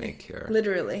 times what we make here.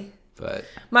 Literally. But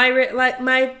my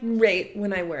rate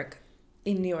when I work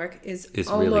in New York is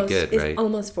almost, really good, right? Is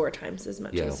almost 4 times as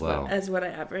much as what I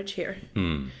average here.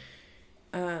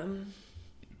 And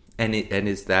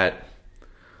is that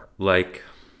like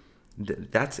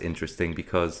that's interesting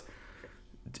because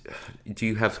do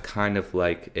you have kind of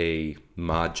like a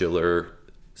modular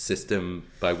system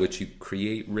by which you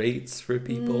create rates for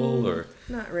people, or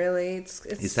not really? It's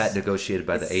is that negotiated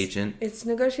by the agent? It's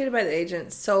negotiated by the agent.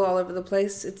 It's so all over the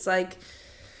place. It's like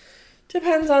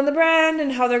depends on the brand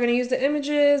and how they're going to use the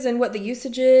images and what the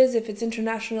usage is, if it's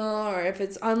international or if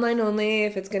it's online only,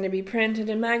 if it's going to be printed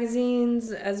in magazines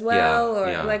as well,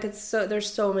 like it's so there's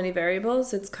so many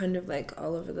variables. It's kind of like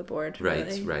all over the board.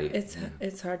 Really. Right.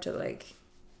 It's hard to like.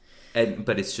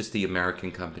 But it's just the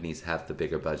American companies have the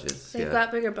bigger budgets. They've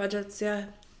got bigger budgets, yeah.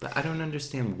 But I don't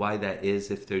understand why that is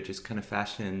if they're just kind of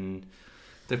fashion.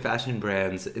 They're fashion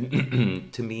brands.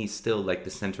 To me, still like the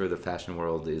center of the fashion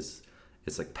world is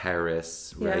like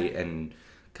Paris, right? And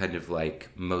kind of like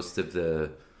most of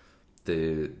the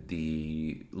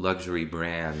luxury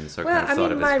brands are kind of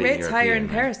thought of as being European. Well, I mean, my rate's higher in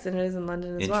Paris than it is in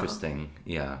London as well. Interesting,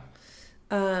 yeah.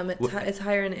 It's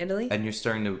higher in Italy. And you're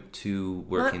starting to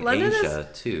work in Asia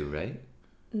too, right?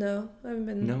 No, I haven't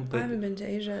been. I haven't been to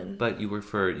Asia. But you work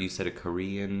for, you said a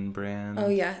Korean brand. Oh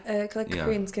yeah, like a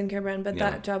Korean skincare brand. But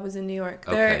that job was in New York.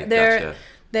 Gotcha.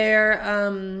 Their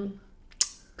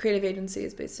creative agency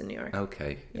is based in New York.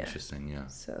 Okay, interesting. Yeah.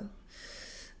 So,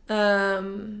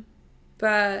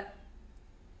 but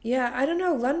yeah, I don't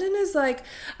know. London is like,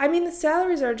 I mean, the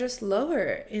salaries are just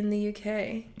lower in the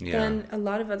UK than a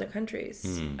lot of other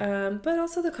countries. But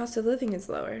also the cost of living is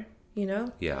lower. You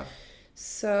know. Yeah.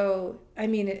 So, I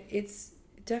mean, it's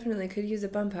definitely could use a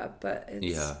bump up, but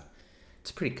it's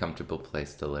a pretty comfortable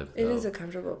place to live, though. It is a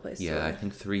comfortable place to live. Yeah, I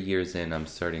think 3 years in, I'm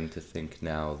starting to think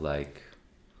now, like,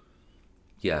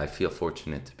 I feel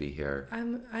fortunate to be here.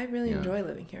 I really enjoy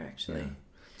living here, actually. Yeah.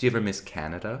 Do you ever miss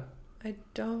Canada? I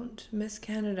don't miss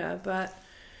Canada, but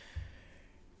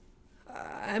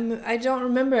I don't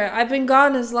remember. I've been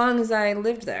gone as long as I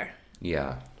lived there.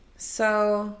 Yeah.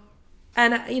 So...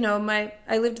 And, you know,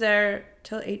 I lived there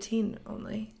till 18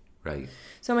 only. Right.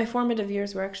 So my formative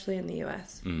years were actually in the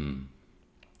U.S.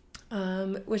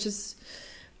 Which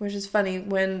is funny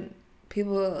when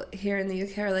people here in the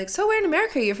U.K. are like, so where in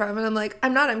America are you from? And I'm like,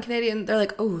 I'm not, I'm Canadian. They're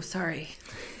like, oh, sorry.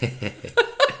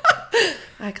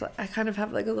 I kind of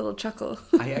have like a little chuckle.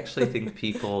 I actually think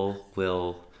people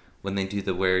will when they do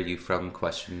the "Where are you from?"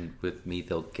 question with me,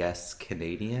 they'll guess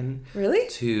Canadian. Really?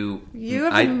 You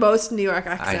have the most New York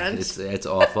accent. It's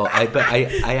awful. But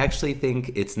I actually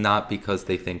think it's not because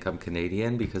they think I'm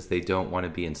Canadian, because they don't want to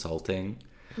be insulting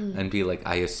and be like,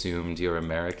 I assumed you're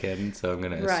American, so I'm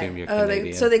going to assume you're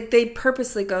Canadian. So they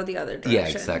purposely go the other direction. Yeah,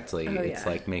 exactly. It's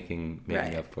like making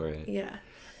up for it. Yeah.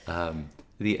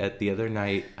 The other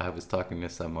night, I was talking to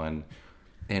someone,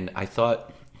 and I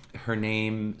thought her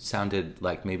name sounded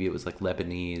like maybe it was like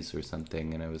Lebanese or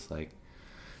something, and I was like,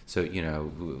 so, you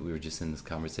know, we were just in this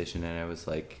conversation, and I was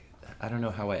like, I don't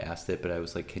know how I asked it, but I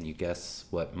was like, can you guess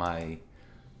what my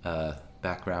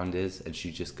background is? And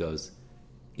she just goes,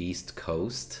 East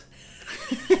Coast.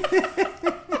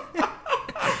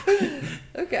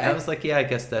 Okay. And I was like, yeah, I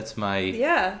guess that is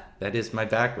my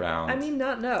background. I mean,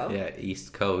 no. Yeah,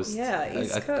 East Coast. Yeah,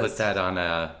 East Coast. I put that on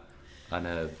a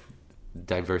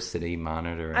diversity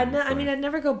monitor. I'd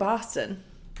never go Boston.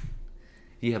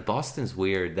 Yeah, Boston's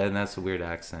weird. Then that's a weird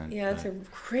accent. Yeah, it's a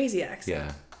crazy accent.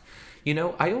 Yeah. You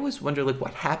know, I always wonder, like,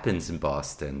 what happens in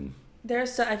Boston? I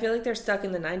feel like they're stuck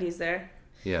in the 90s there.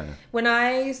 Yeah. When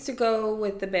I used to go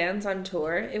with the bands on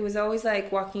tour, it was always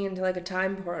like walking into like a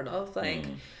time portal. Like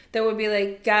there would be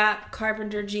like Gap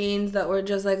Carpenter jeans that were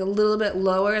just like a little bit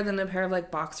lower than a pair of like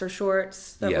boxer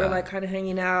shorts that were like kind of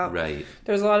hanging out. Right.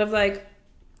 There's a lot of like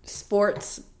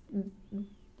sports,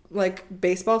 like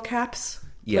baseball caps.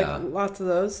 Yeah. Like, lots of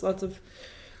those. Lots of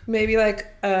maybe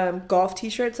like golf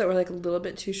t-shirts that were like a little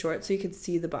bit too short so you could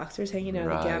see the boxers hanging out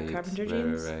of the Gap Carpenter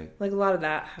jeans. Right. Like a lot of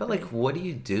that happening. But like, what do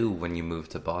you do when you move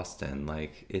to Boston?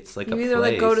 Like, it's like you a either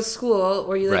place. like go to school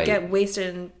or you like get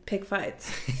wasted and pick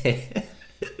fights.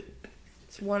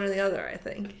 It's one or the other, I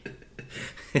think.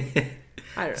 I don't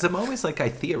know. Because I'm always like, I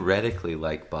theoretically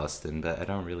like Boston, but I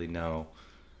don't really know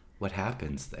what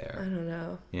happens there. I don't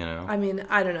know. You know? I mean,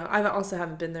 I don't know. I also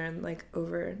haven't been there in like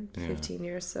over 15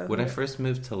 years. So when I first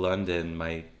moved to London,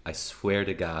 I swear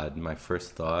to God, my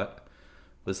first thought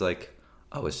was like,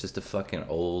 oh, it's just a fucking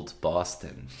old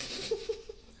Boston.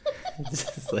 It's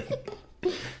just like,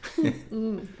 I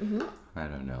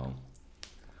don't know.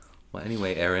 Well,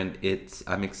 anyway, Erin,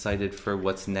 I'm excited for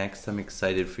what's next. I'm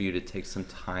excited for you to take some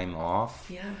time off.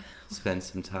 Yeah. Spend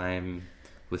some time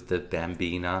with the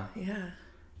Bambina. Yeah.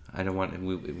 I don't want.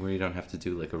 We don't have to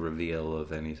do like a reveal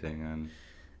of anything.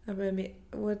 What do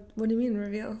you mean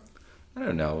reveal? I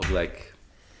don't know. Like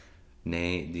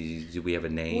name? Do we have a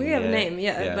name? We have a name,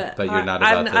 yeah. But you're not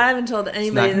about to. I haven't told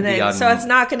anybody the name, so it's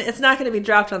not gonna be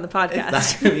dropped on the podcast.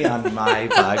 It's not gonna be on my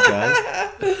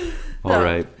podcast. All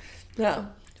right. No.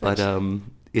 But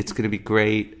it's gonna be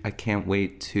great. I can't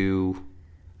wait to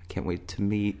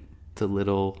meet the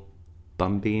little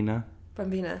Bambina.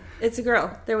 Bambina. It's a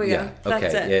girl. There we go.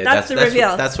 That's okay. it. Yeah, that's the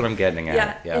reveal. That's what I'm getting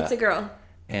at. Yeah, it's a girl.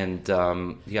 And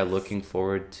looking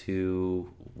forward to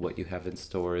what you have in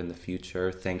store in the future.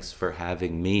 Thanks for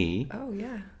having me. Oh,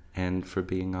 yeah. And for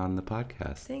being on the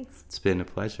podcast. Thanks. It's been a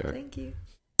pleasure. Thank you.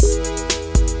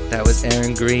 That was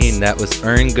Erin Green. That was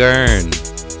Erin Green.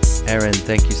 Erin,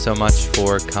 thank you so much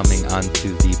for coming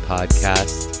onto the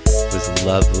podcast. It was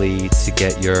lovely to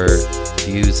get your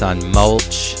views on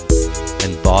mulch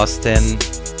and Boston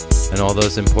and all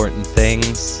those important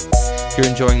things. If you're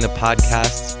enjoying the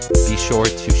podcast, be sure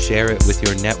to share it with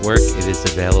your network. It is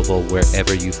available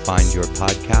wherever you find your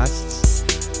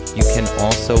podcasts. You can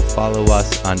also follow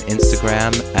us on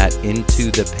Instagram at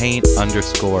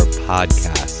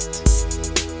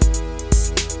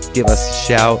 @intothepaint_podcast. Give us a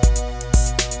shout,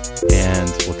 and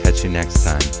we'll catch you next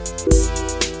time.